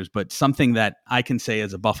rosters. But something that I can say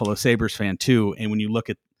as a Buffalo Sabres fan too, and when you look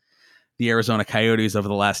at the Arizona Coyotes over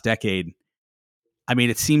the last decade, I mean,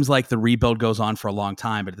 it seems like the rebuild goes on for a long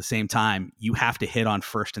time, but at the same time, you have to hit on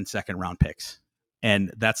first and second round picks.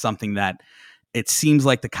 And that's something that it seems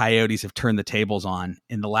like the Coyotes have turned the tables on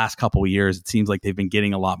in the last couple of years. It seems like they've been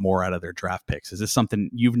getting a lot more out of their draft picks. Is this something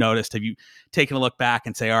you've noticed? Have you taken a look back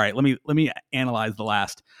and say, all right, let me analyze the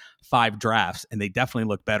last 5 drafts, and they definitely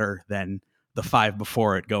look better than the 5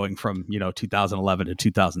 before it, going from 2011 to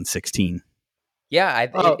 2016? Yeah,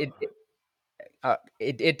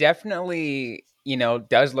 it definitely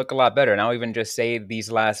does look a lot better. And I'll even just say these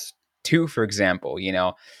last 2, for example.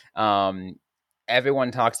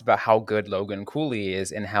 Everyone talks about how good Logan Cooley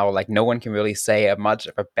is and how no one can really say much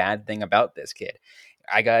of a bad thing about this kid.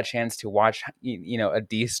 I got a chance to watch a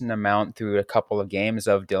decent amount through a couple of games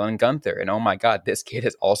of Dylan Guenther, and oh my God, this kid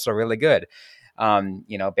is also really good.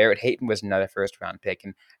 Barrett Hayton was another first round pick,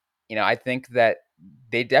 and I think that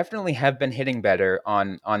they definitely have been hitting better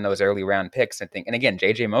on those early round picks, I think. And again,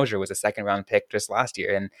 JJ Mosier was a second round pick just last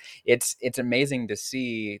year, and it's amazing to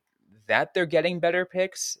see that they're getting better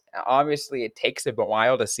picks. Obviously, it takes a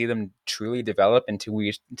while to see them truly develop until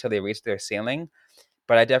they reach their ceiling.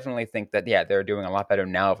 But I definitely think that, yeah, they're doing a lot better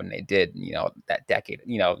now than they did, that decade,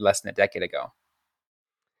 less than a decade ago.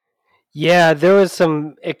 Yeah, there was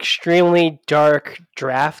some extremely dark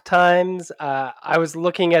draft times. I was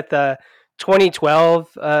looking at the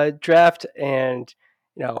 2012 draft, and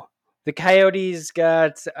the Coyotes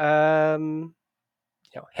got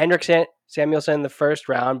Henrik Samuelsson in the first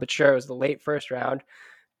round, but sure, it was the late first round.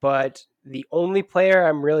 But the only player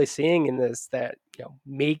I'm really seeing in this that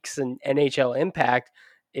makes an NHL impact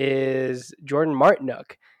is Jordan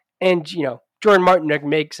Martinook. And Jordan Martinook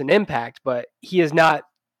makes an impact, but he is not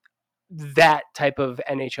that type of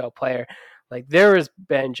NHL player. Like, there has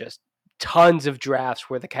been just tons of drafts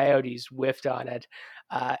where the Coyotes whiffed on it,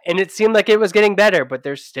 and it seemed like it was getting better, but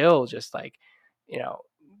there's still just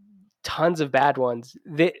tons of bad ones.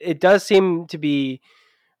 It does seem to be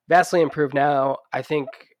vastly improved now. I think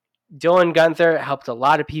Dylan Guenther helped a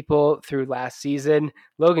lot of people through last season.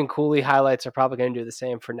 Logan Cooley highlights are probably going to do the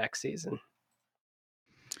same for next season.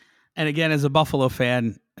 And again, as a Buffalo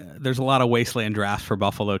fan, there's a lot of wasteland drafts for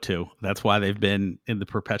Buffalo too. That's why they've been in the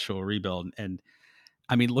perpetual rebuild. And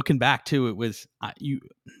I mean, looking back too, it was, you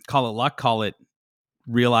call it luck, call it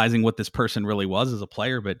realizing what this person really was as a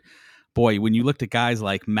player. But boy, when you looked at guys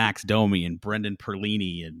like Max Domi and Brendan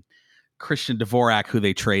Perlini and Christian Dvorak, who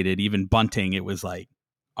they traded, even Bunting, it was like,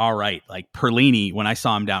 all right, like Perlini, when I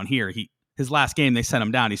saw him down here, his last game, they sent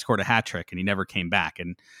him down. He scored a hat trick and he never came back,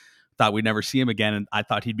 and thought we'd never see him again. And I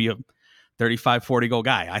thought he'd be 35, 40 goal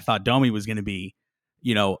guy. I thought Domi was going to be,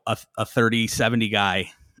 a 30, 70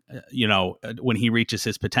 guy, when he reaches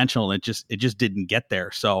his potential. And it just didn't get there.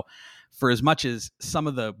 So for as much as some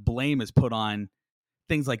of the blame is put on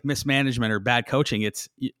things like mismanagement or bad coaching, it's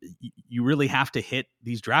you really have to hit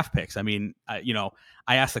these draft picks. I mean, I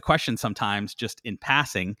ask the question sometimes just in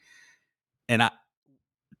passing, and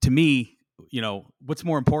to me, what's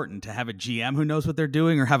more important, to have a GM who knows what they're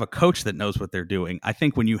doing or have a coach that knows what they're doing? I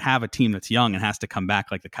think when you have a team that's young and has to come back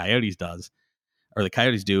like the Coyotes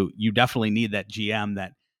do, you definitely need that GM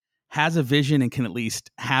that has a vision and can at least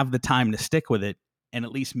have the time to stick with it and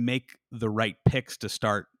at least make the right picks to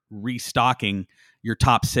start restocking your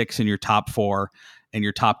top 6 and your top 4 and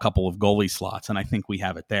your top couple of goalie slots. And I think we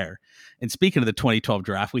have it there. And speaking of the 2012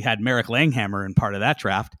 draft, we had Marek Langhammer in part of that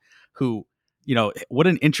draft, who, what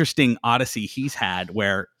an interesting odyssey he's had,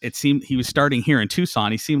 where it seemed he was starting here in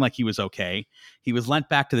Tucson. He seemed like he was okay. He was lent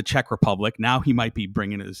back to the Czech Republic. Now he might be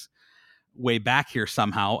bringing his way back here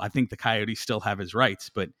somehow. I think the Coyotes still have his rights,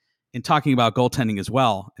 but in talking about goaltending as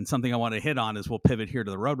well, and something I want to hit on as we'll pivot here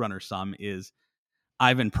to the Roadrunners some, is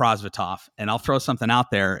Ivan Prosvetov. And I'll throw something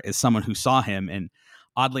out there as someone who saw him. And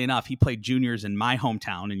oddly enough, he played juniors in my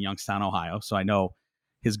hometown in Youngstown, Ohio. So I know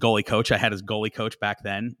his goalie coach. I had his goalie coach back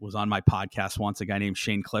then, was on my podcast once, a guy named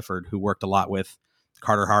Shane Clifford, who worked a lot with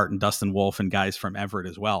Carter Hart and Dustin Wolf and guys from Everett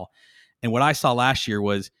as well. And what I saw last year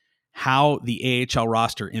was how the AHL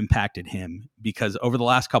roster impacted him, because over the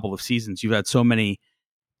last couple of seasons, you've had so many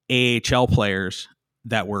AHL players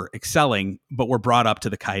that were excelling, but were brought up to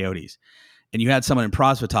the Coyotes. And you had someone in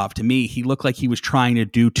Prosvetov. To me, he looked like he was trying to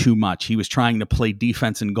do too much. He was trying to play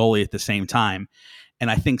defense and goalie at the same time.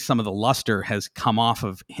 And I think some of the luster has come off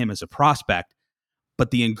of him as a prospect,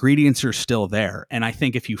 but the ingredients are still there. And I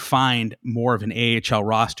think if you find more of an AHL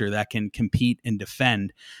roster that can compete and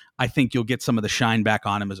defend, I think you'll get some of the shine back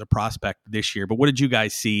on him as a prospect this year. But what did you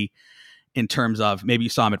guys see in terms of, maybe you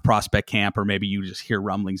saw him at prospect camp, or maybe you just hear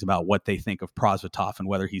rumblings about what they think of Prosvetov and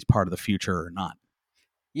whether he's part of the future or not?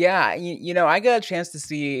 Yeah, I got a chance to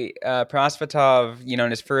see Prosvetov, in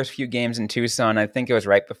his first few games in Tucson. I think it was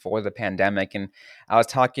right before the pandemic, and I was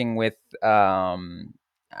talking with, I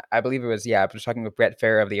believe it was, I was talking with Brett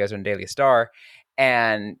Fair of the Arizona Daily Star,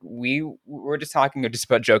 and we were just talking, just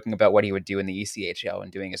about joking about what he would do in the ECHL and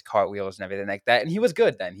doing his cartwheels and everything like that. And he was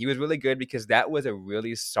good then. He was really good, because that was a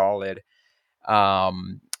really solid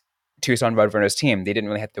Tucson Roadrunners team. They didn't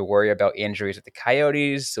really have to worry about injuries with the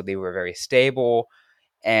Coyotes, so they were very stable.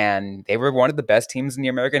 And they were one of the best teams in the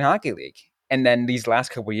American Hockey League. And then these last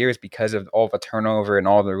couple of years, because of all the turnover and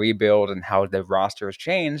all the rebuild and how the roster has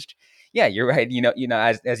changed, yeah, you're right.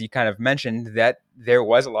 As you kind of mentioned, that there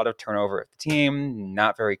was a lot of turnover at the team,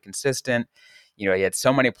 not very consistent. You had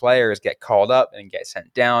so many players get called up and get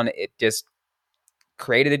sent down. It just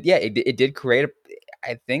created, it did create,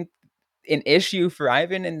 I think, an issue for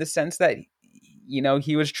Ivan, in the sense that,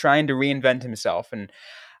 he was trying to reinvent himself. And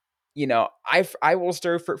I will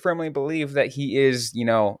still firmly believe that he is,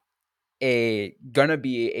 gonna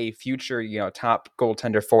be a future, top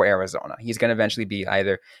goaltender for Arizona. He's gonna eventually be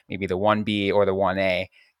either maybe the 1B or the 1A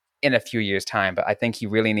in a few years' time. But I think he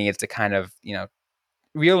really needs to kind of,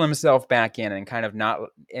 reel himself back in and kind of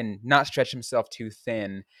not stretch himself too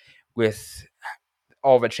thin with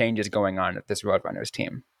all the changes going on at this Roadrunners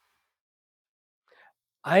team.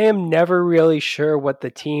 I am never really sure what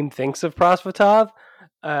the team thinks of Prosvetov.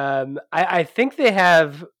 I think they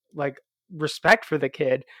have respect for the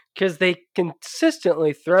kid, because they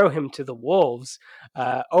consistently throw him to the wolves.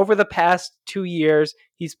 Over the past 2 years,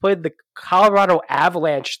 he's played the Colorado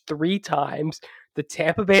Avalanche 3 times, the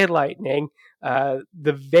Tampa Bay Lightning, the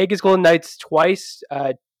Vegas Golden Knights twice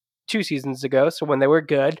 2 seasons ago, so when they were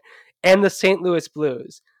good, and the St. Louis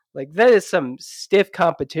Blues. That is some stiff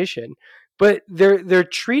competition. But they're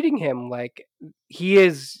treating him like he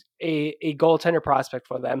is a goaltender prospect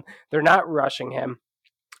for them. They're not rushing him.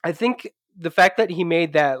 I think the fact that he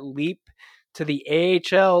made that leap to the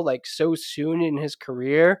AHL so soon in his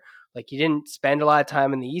career, he didn't spend a lot of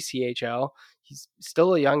time in the ECHL. He's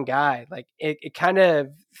still a young guy. It kind of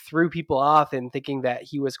threw people off in thinking that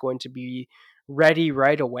he was going to be ready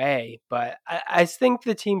right away. But I think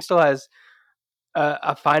the team still has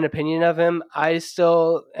a fine opinion of him. I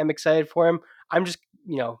still am excited for him. I'm just,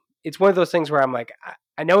 it's one of those things where I'm like,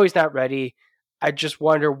 I know he's not ready. I just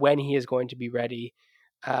wonder when he is going to be ready.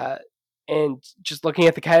 And just looking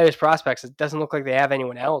at the Coyotes prospects, it doesn't look like they have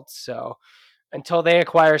anyone else. So until they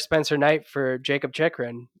acquire Spencer Knight for Jacob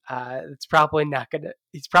Chychrun, it's probably not going to,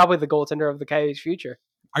 he's probably the goaltender of the Coyotes' future.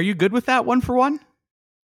 Are you good with that 1-for-1?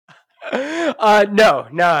 No,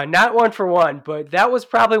 not 1-for-1, but that was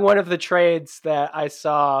probably one of the trades that I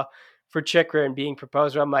saw for Chychrun being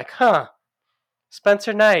proposed. I'm like,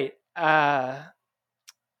 Spencer Knight. Yeah,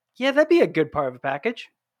 that'd be a good part of a package.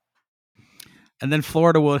 And then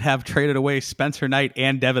Florida would have traded away Spencer Knight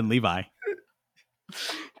and Devin Levi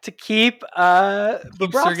to keep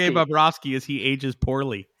Sergei Bobrovsky as he ages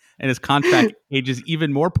poorly and his contract ages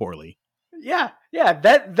even more poorly. Yeah.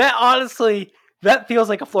 That honestly, that feels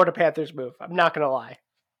like a Florida Panthers move. I'm not gonna lie.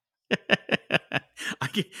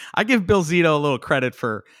 I give Bill Zito a little credit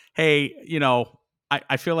for, hey,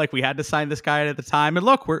 I feel like we had to sign this guy at the time, and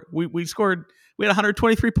look, we scored. We had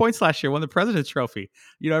 123 points last year, won the President's Trophy.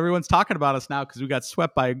 Everyone's talking about us now because we got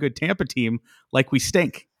swept by a good Tampa team, like we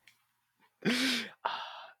stink.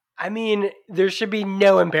 I mean, there should be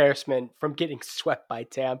no embarrassment from getting swept by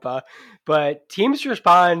Tampa, but teams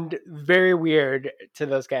respond very weird to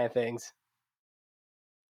those kind of things.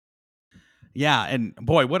 Yeah, and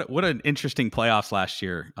boy, what an interesting playoffs last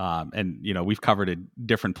year. And we've covered it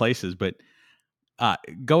different places, but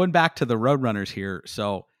going back to the Roadrunners here,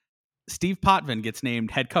 so Steve Potvin gets named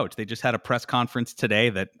head coach. They just had a press conference today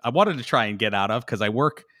that I wanted to try and get out of because I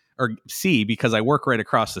work right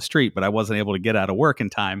across the street, but I wasn't able to get out of work in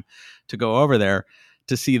time to go over there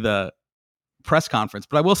to see the press conference.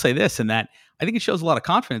 But I will say this, in that I think it shows a lot of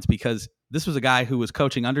confidence because this was a guy who was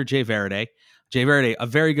coaching under Jay Varady. Jay Varady, a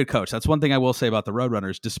very good coach. That's one thing I will say about the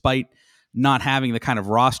Roadrunners, despite not having the kind of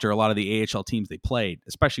roster a lot of the AHL teams they played,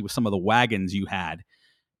 especially with some of the wagons you had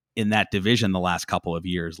in that division the last couple of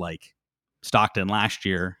years, like Stockton last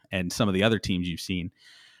year and some of the other teams you've seen,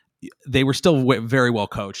 they were still very well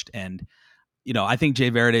coached. And, I think Jay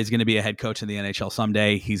Varady is going to be a head coach in the NHL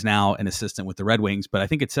someday. He's now an assistant with the Red Wings, but I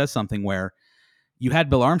think it says something where you had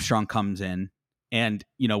Bill Armstrong comes in and,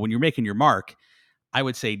 when you're making your mark, I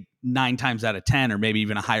would say 9 times out of 10, or maybe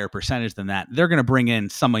even a higher percentage than that, they're going to bring in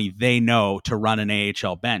somebody they know to run an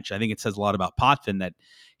AHL bench. I think it says a lot about Potvin that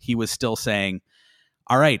he was still saying,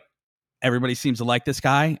 all right, everybody seems to like this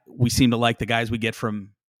guy. We seem to like the guys we get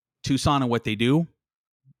from Tucson and what they do.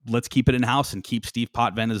 Let's keep it in-house and keep Steve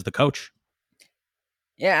Potvin as the coach.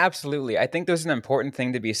 Yeah, absolutely. I think there's an important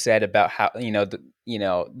thing to be said about how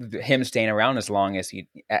him staying around as long as he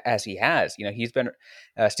has. He's been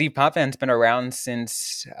Steve Potvin's been around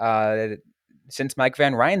since Mike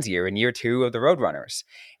Van Ryn's year 2 of the Roadrunners,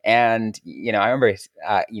 and I remember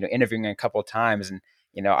interviewing him a couple of times, and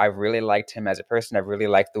I really liked him as a person. I really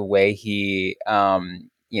liked the way he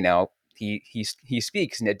he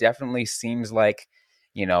speaks, and it definitely seems like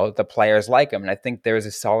the players like him. And I think there's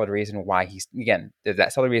a solid reason why there's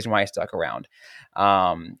that solid reason why he stuck around.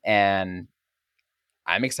 And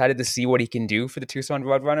I'm excited to see what he can do for the Tucson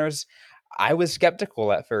Roadrunners. I was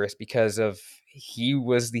skeptical at first because he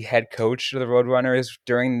was the head coach of the Roadrunners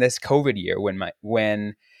during this COVID year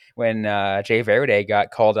when Jay Varady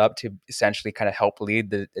got called up to essentially kind of help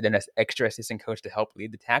lead an extra assistant coach to help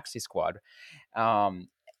lead the taxi squad. And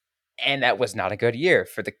that was not a good year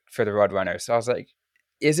for the Roadrunners. So I was like,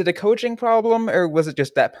 is it a coaching problem or was it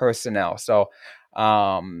just that personnel? So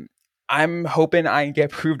I'm hoping I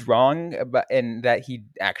get proved wrong, and that he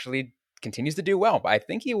actually continues to do well. But I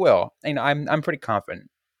think he will. I'm pretty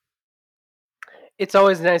confident. It's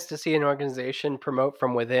always nice to see an organization promote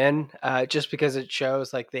from within, just because it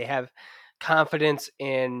shows like they have confidence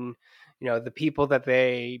in the people that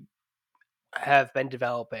they have been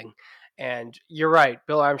developing. And you're right,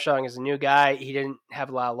 Bill Armstrong is a new guy. He didn't have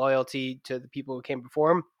a lot of loyalty to the people who came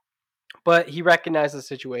before him, but he recognized the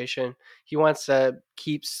situation. He wants to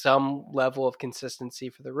keep some level of consistency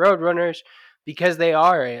for the Roadrunners because they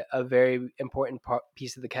are a very important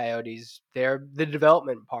piece of the Coyotes. They're the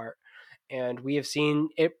development part, and we have seen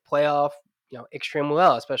it play off extremely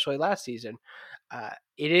well, especially last season.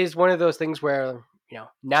 It is one of those things where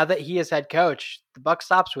now that he is head coach, the buck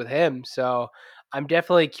stops with him. So I'm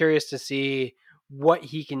definitely curious to see what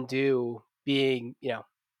he can do being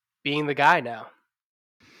the guy now.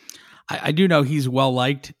 I do know he's well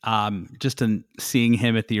liked. Just in seeing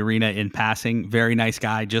him at the arena in passing, very nice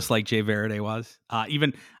guy, just like Jay Varady was.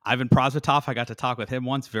 Even Ivan Prosvetov, I got to talk with him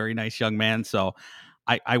once. Very nice young man. So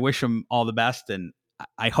I wish him all the best, and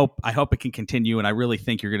I hope it can continue. And I really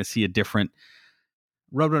think you're going to see a different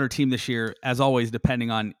Roadrunner team this year, as always,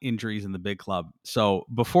 depending on injuries in the big club. So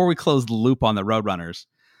before we close the loop on the Roadrunners,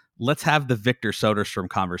 let's have the Victor Soderstrom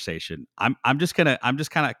conversation. I'm just kind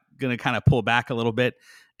of pull back a little bit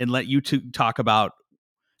and let you two talk about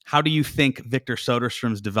how do you think Victor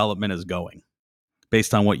Soderstrom's development is going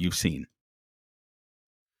based on what you've seen.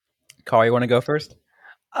 Carl, you want to go first?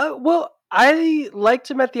 Well, I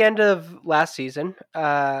liked him at the end of last season.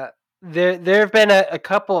 There have been a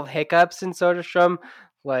couple of hiccups in Soderstrom,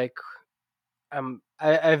 like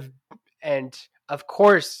I've Of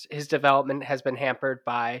course, his development has been hampered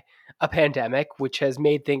by a pandemic, which has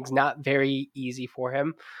made things not very easy for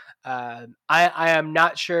him. I am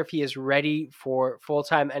not sure if he is ready for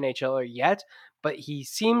full-time NHLer yet, but he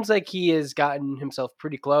seems like he has gotten himself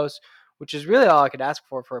pretty close, which is really all I could ask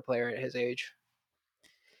for a player at his age.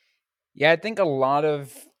 Yeah, I think a lot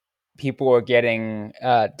of people are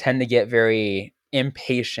tend to get very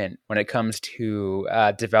impatient when it comes to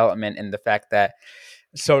development, and the fact that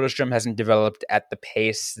Soderstrom hasn't developed at the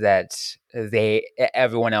pace that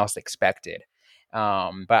everyone else expected.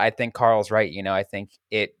 But I think Carl's right. I think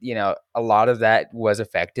a lot of that was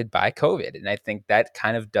affected by COVID. And I think that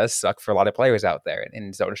kind of does suck for a lot of players out there.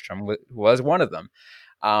 And Soderstrom was one of them.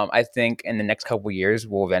 I think in the next couple of years,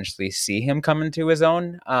 we'll eventually see him come into his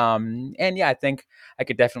own. And yeah, I think I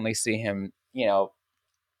could definitely see him,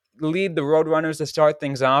 lead the Roadrunners to start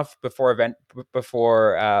things off before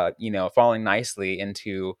falling nicely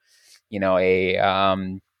into,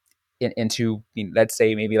 into let's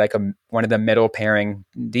say maybe like one of the middle pairing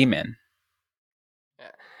D-men.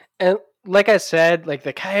 And like I said, like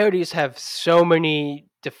the Coyotes have so many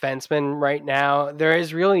defensemen right now. There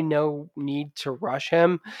is really no need to rush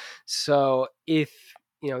him. So if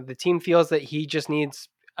the team feels that he just needs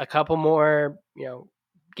a couple more,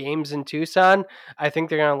 games in Tucson, I think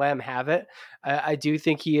they're going to let him have it. I do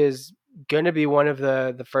think he is going to be one of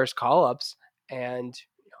the first call ups, and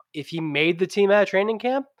if he made the team at training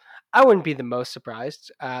camp, I wouldn't be the most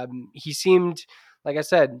surprised. He seemed, like I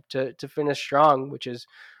said, to finish strong, which is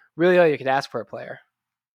really all you could ask for a player.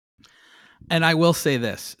 And I will say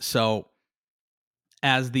this. So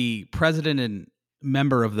as the president and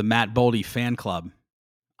member of the Matt Boldy fan club,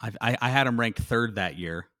 I had him ranked third that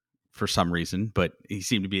year for some reason, but he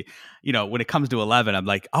seemed to be, when it comes to 11, I'm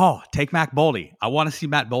like, oh, take Matt Boldy. I want to see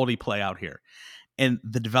Matt Boldy play out here. And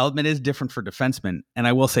the development is different for defensemen. And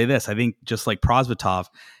I will say this, I think just like Prosvetov,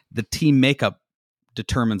 the team makeup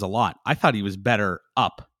determines a lot. I thought he was better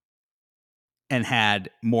up and had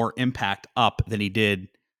more impact up than he did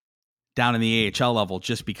down in the AHL level,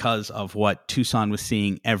 just because of what Tucson was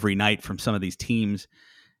seeing every night from some of these teams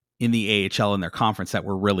in the AHL in their conference that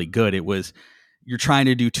were really good. It was, you're trying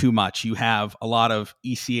to do too much. You have a lot of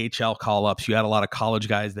ECHL call-ups. You had a lot of college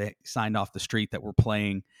guys that signed off the street that were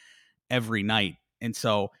playing every night. And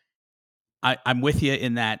so I'm with you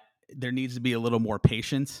in that there needs to be a little more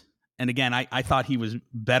patience. And again, I thought he was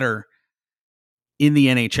better in the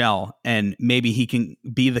NHL, and maybe he can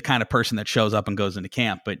be the kind of person that shows up and goes into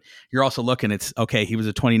camp. But you're also looking, it's okay, he was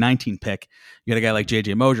a 2019 pick. You got a guy like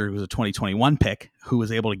JJ Mosier, who was a 2021 pick, who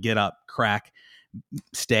was able to get up, crack,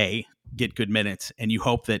 stay, get good minutes. And you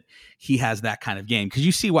hope that he has that kind of game, because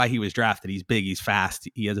you see why he was drafted. He's big, he's fast,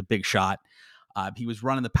 he has a big shot. He was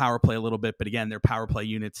running the power play a little bit, but again, their power play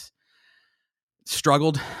units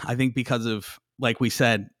struggled, I think, because of, like we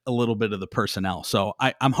said, a little bit of the personnel. So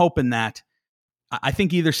I'm hoping that, I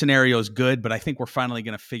think either scenario is good, but I think we're finally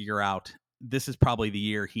going to figure out this is probably the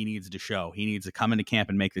year he needs to show. He needs to come into camp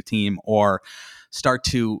and make the team, or start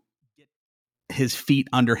to get his feet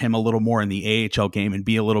under him a little more in the AHL game and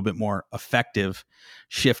be a little bit more effective,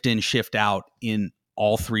 shift in, shift out in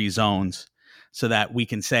all three zones, so that we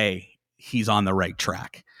can say he's on the right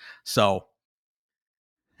track. So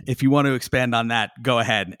if you want to expand on that, go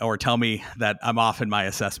ahead, or tell me that I'm off in my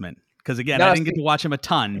assessment. Because again, no, I didn't get to watch him a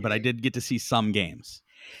ton, but I did get to see some games.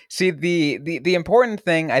 See, the important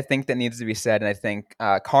thing I think that needs to be said, and I think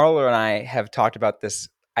Carlo and I have talked about this,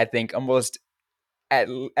 I think almost at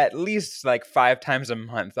least like 5 times a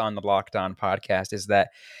month on the Locked On podcast, is that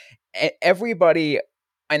everybody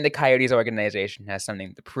in the Coyotes organization has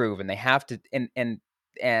something to prove, and they have to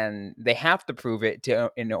and they have to prove it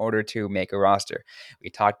in order to make a roster. We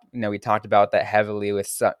talked about that heavily with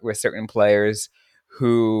certain players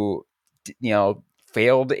who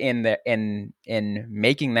failed in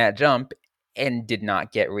making that jump and did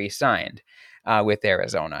not get re-signed with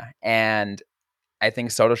Arizona. And I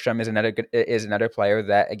think Soderstrom is another player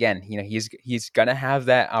that, again, he's gonna have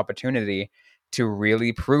that opportunity to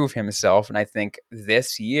really prove himself. And I think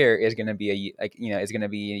this year is gonna be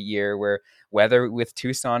a year where, whether with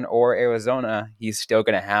Tucson or Arizona, he's still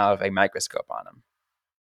gonna have a microscope on him.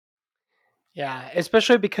 Yeah,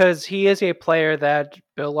 especially because he is a player that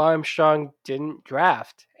Bill Armstrong didn't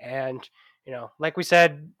draft. And, like we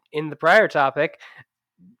said in the prior topic,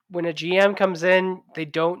 when a GM comes in, they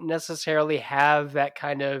don't necessarily have that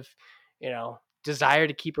kind of, desire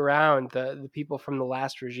to keep around the people from the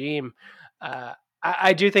last regime.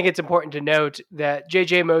 I do think it's important to note that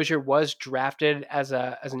JJ Mosier was drafted as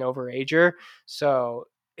an overager. So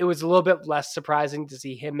it was a little bit less surprising to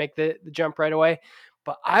see him make the jump right away.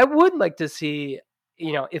 But I would like to see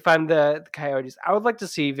if I'm the Coyotes, I would like to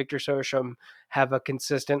see Victor Sosham have a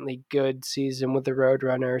consistently good season with the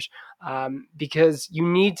Roadrunners, because you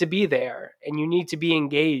need to be there and you need to be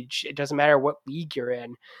engaged. It doesn't matter what league you're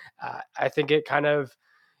in. I think it kind of,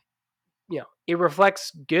 it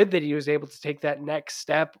reflects good that he was able to take that next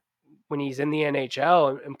step when he's in the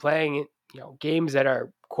NHL and playing, games that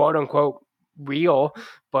are quote unquote real,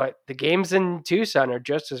 but the games in Tucson are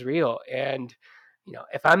just as real. And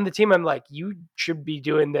if I'm the team, I'm like, you should be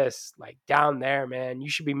doing this like down there, man. You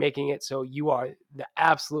should be making it so you are the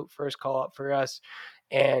absolute first call up for us.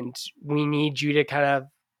 And we need you to kind of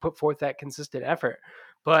put forth that consistent effort.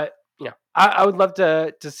 But, I would love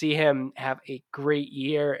to see him have a great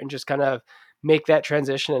year and just kind of make that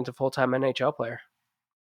transition into full-time NHL player.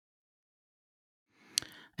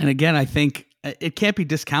 And again, I think it can't be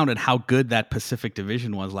discounted how good that Pacific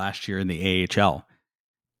Division was last year in the AHL.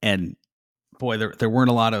 And boy, there weren't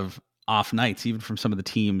a lot of off nights, even from some of the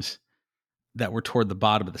teams that were toward the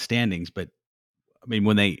bottom of the standings. But I mean,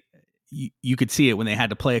 when you could see it when they had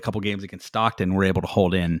to play a couple games against Stockton, and were able to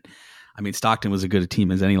hold in. I mean, Stockton was as good a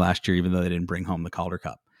team as any last year, even though they didn't bring home the Calder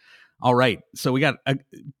Cup. All right, so we got a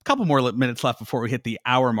couple more minutes left before we hit the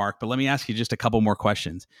hour mark. But let me ask you just a couple more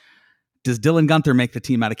questions. Does Dylan Guenther make the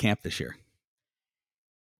team out of camp this year?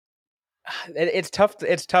 It's tough.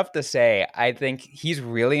 It's tough to say. I think he's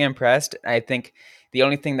really impressed. I think the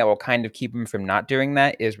only thing that will kind of keep him from not doing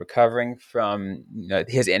that is recovering from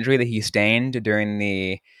his injury that he sustained during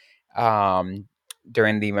the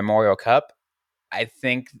Memorial Cup. I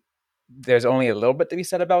think there's only a little bit to be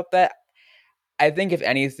said about that. I think if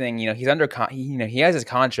anything, he's under he has his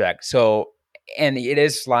contract, so and it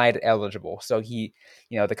is slide eligible. So he,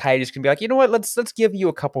 the Coyotes can be like, you know what, let's give you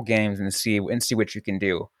a couple games and see what you can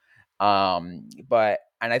do. But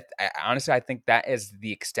I honestly, I think that is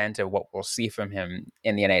the extent of what we'll see from him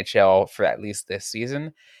in the NHL for at least this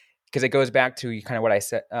season, because it goes back to kind of what I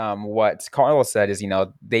said, what Carlos said is,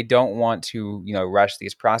 they don't want to, rush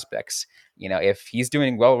these prospects. If he's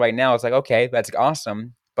doing well right now, it's like, okay, that's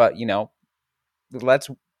awesome. But, let's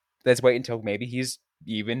wait until maybe he's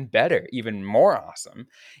even better, even more awesome.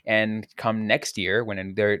 And come next year when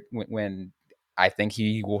I think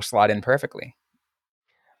he will slot in perfectly.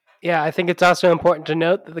 Yeah, I think it's also important to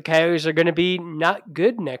note that the Coyotes are going to be not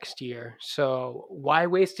good next year. So why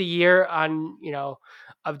waste a year on,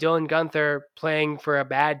 of Dylan Guenther playing for a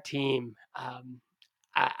bad team?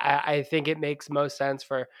 I think it makes most sense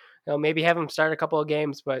for, maybe have him start a couple of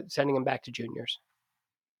games, but sending him back to juniors.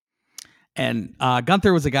 And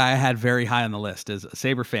Guenther was a guy I had very high on the list. As a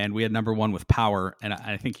Sabre fan, we had number one with Power, and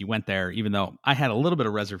I think he went there, even though I had a little bit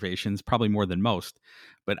of reservations, probably more than most.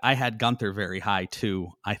 But I had Guenther very high,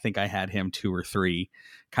 too. I think I had him 2 or 3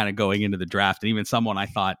 kind of going into the draft. And even someone I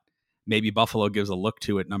thought maybe Buffalo gives a look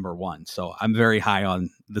to at number 1. So I'm very high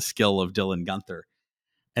on the skill of Dylan Guenther.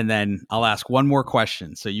 And then I'll ask one more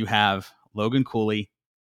question. So you have Logan Cooley,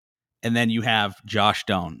 and then you have Josh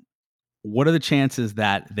Doan. What are the chances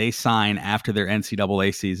that they sign after their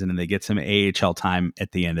NCAA season and they get some AHL time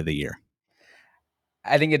at the end of the year?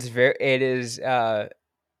 I think it is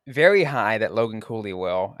very high that Logan Cooley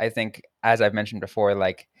will. I think, as I've mentioned before,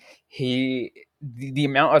 like the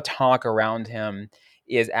amount of talk around him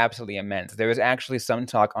is absolutely immense. There was actually some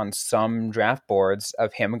talk on some draft boards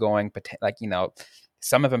of him going,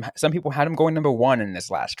 some people had him going number 1 in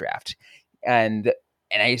this last draft, and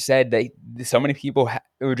I said that so many people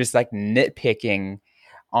were just like nitpicking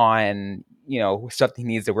on, stuff he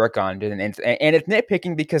needs to work on. And it's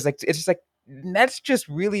nitpicking because like, it's just like, that's just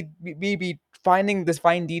really maybe finding this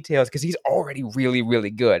fine details, because he's already really, really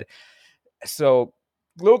good. So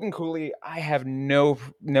Logan Cooley, I have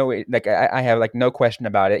I have like no question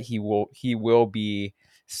about it. He will be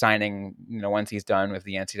signing, once he's done with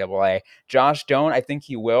the NCAA. Josh Doan, I think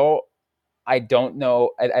he will. I don't know.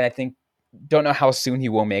 I don't know how soon he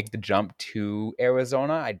will make the jump to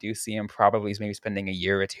Arizona. I do see him probably maybe spending a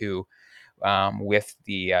year or 2 with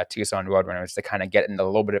the Tucson Roadrunners to kind of get in a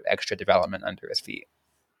little bit of extra development under his feet.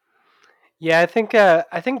 Yeah, I think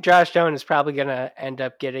Josh Doan is probably going to end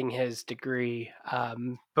up getting his degree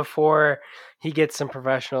before he gets some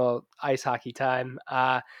professional ice hockey time.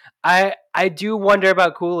 I do wonder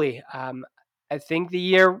about Cooley. I think the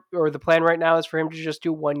year or the plan right now is for him to just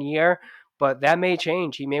do 1 year. But that may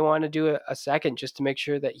change. He may want to do a second just to make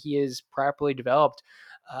sure that he is properly developed.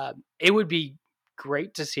 It would be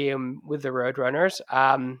great to see him with the Roadrunners.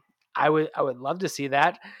 I would love to see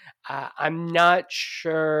that. I'm not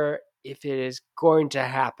sure if it is going to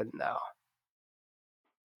happen, though.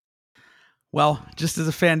 Well, just as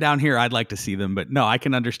a fan down here, I'd like to see them. But no, I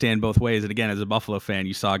can understand both ways. And again, as a Buffalo fan,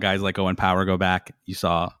 you saw guys like Owen Power go back. You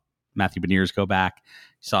saw Matthew Beniers go back. You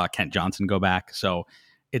saw Kent Johnson go back. So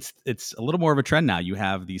it's a little more of a trend now. You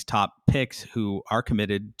have these top picks who are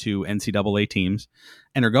committed to NCAA teams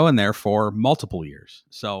and are going there for multiple years.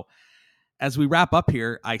 So as we wrap up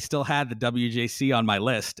here, I still had the WJC on my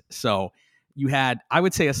list. So you had, I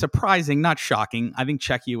would say, a surprising, not shocking. I think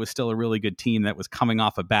Czechia was still a really good team that was coming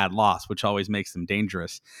off a bad loss, which always makes them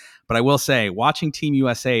dangerous. But I will say, watching Team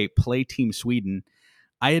USA play Team Sweden,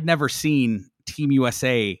 I had never seen Team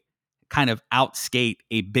USA kind of outskate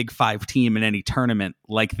a Big Five team in any tournament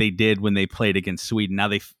like they did when they played against Sweden. Now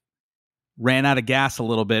they ran out of gas a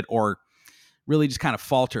little bit, or really just kind of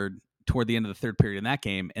faltered toward the end of the third period in that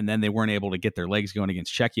game, and then they weren't able to get their legs going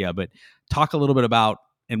against Czechia. But talk a little bit about,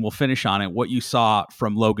 and we'll finish on it, what you saw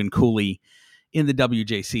from Logan Cooley in the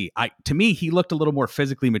WJC. To me, he looked a little more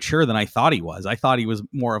physically mature than I thought he was. I thought he was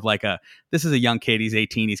more of like this is a young kid, he's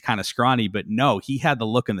 18, he's kind of scrawny, but no, he had the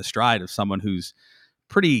look and the stride of someone who's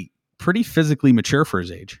pretty physically mature for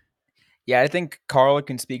his age. Yeah, I think Carl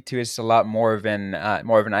can speak to this a lot more than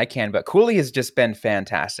I can, but Cooley has just been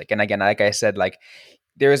fantastic. And again, like I said, like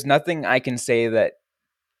there is nothing I can say that,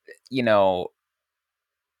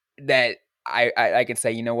 that I can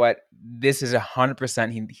say, you know what, this is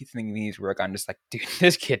 100% he needs work on. Just like, dude,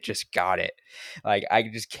 this kid just got it. Like, I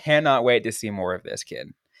just cannot wait to see more of this kid.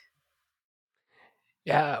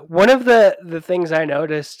 Yeah, one of the things I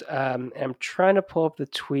noticed, I'm trying to pull up the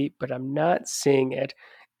tweet, but I'm not seeing it,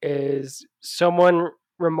 is someone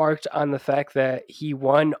remarked on the fact that he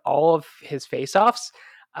won all of his faceoffs,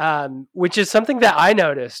 which is something that I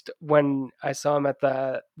noticed when I saw him at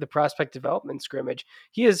the prospect development scrimmage.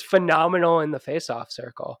 He is phenomenal in the faceoff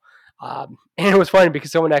circle. And it was funny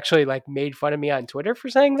because someone actually like made fun of me on Twitter for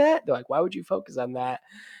saying that. They're like, why would you focus on that?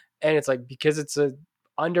 And it's like, because it's a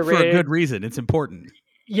underrated, for a good reason. It's important.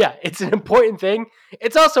 Yeah, it's an important thing.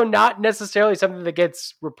 It's also not necessarily something that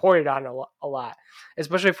gets reported on a lot,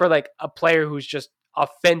 especially for like a player who's just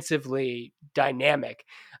offensively dynamic.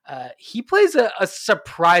 He plays a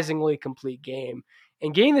surprisingly complete game,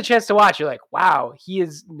 and getting the chance to watch, you're like, wow, he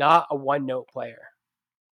is not a one-note player.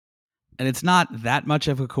 And it's not that much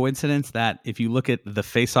of a coincidence that if you look at the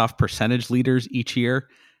face-off percentage leaders each year,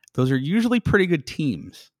 those are usually pretty good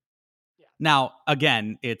teams. Yeah. Now,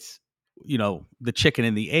 again, it's, the chicken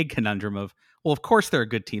and the egg conundrum of, well, of course they're a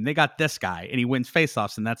good team. They got this guy and he wins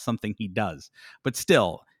face-offs, and that's something he does. But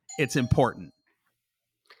still, it's important.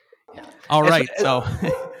 Yeah. All right. So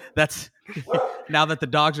that's, now that the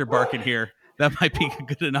dogs are barking here, that might be a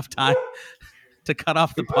good enough time to cut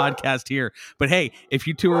off the podcast here. But hey, if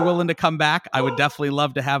you two are willing to come back, I would definitely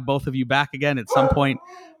love to have both of you back again at some point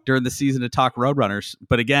during the season to talk Roadrunners.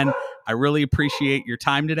 But again, I really appreciate your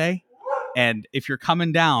time today. And if you're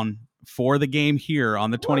coming down for the game here on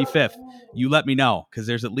the 25th, you let me know, because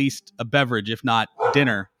there's at least a beverage, if not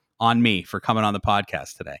dinner, on me for coming on the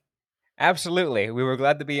podcast today. Absolutely, we were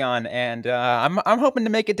glad to be on, and I'm hoping to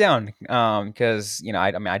make it down, because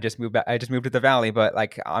I just moved back. I just moved to the Valley, but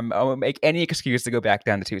like I'll make any excuse to go back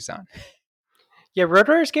down to Tucson. Yeah,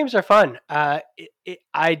 Roadrunners games are fun.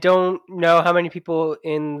 I don't know how many people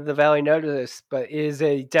in the Valley know this, but it is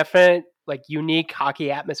a definite like unique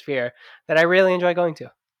hockey atmosphere that I really enjoy going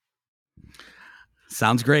to.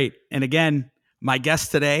 Sounds great. And again, my guests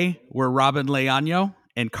today were Robin Leaño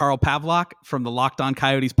and Carl Pavlock from the Locked On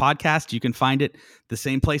Coyotes podcast. You can find it the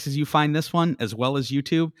same places you find this one, as well as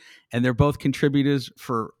YouTube. And they're both contributors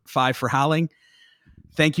for Five for Howling.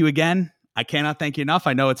 Thank you again. I cannot thank you enough.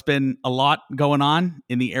 I know it's been a lot going on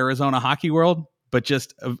in the Arizona hockey world, but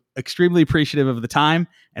just extremely appreciative of the time.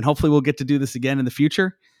 And hopefully we'll get to do this again in the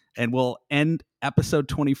future. And we'll end episode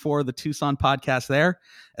 24 of the Tucson podcast there.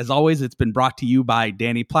 As always, it's been brought to you by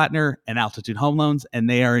Danny Plattner and Altitude Home Loans, and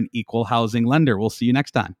they are an equal housing lender. We'll see you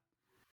next time.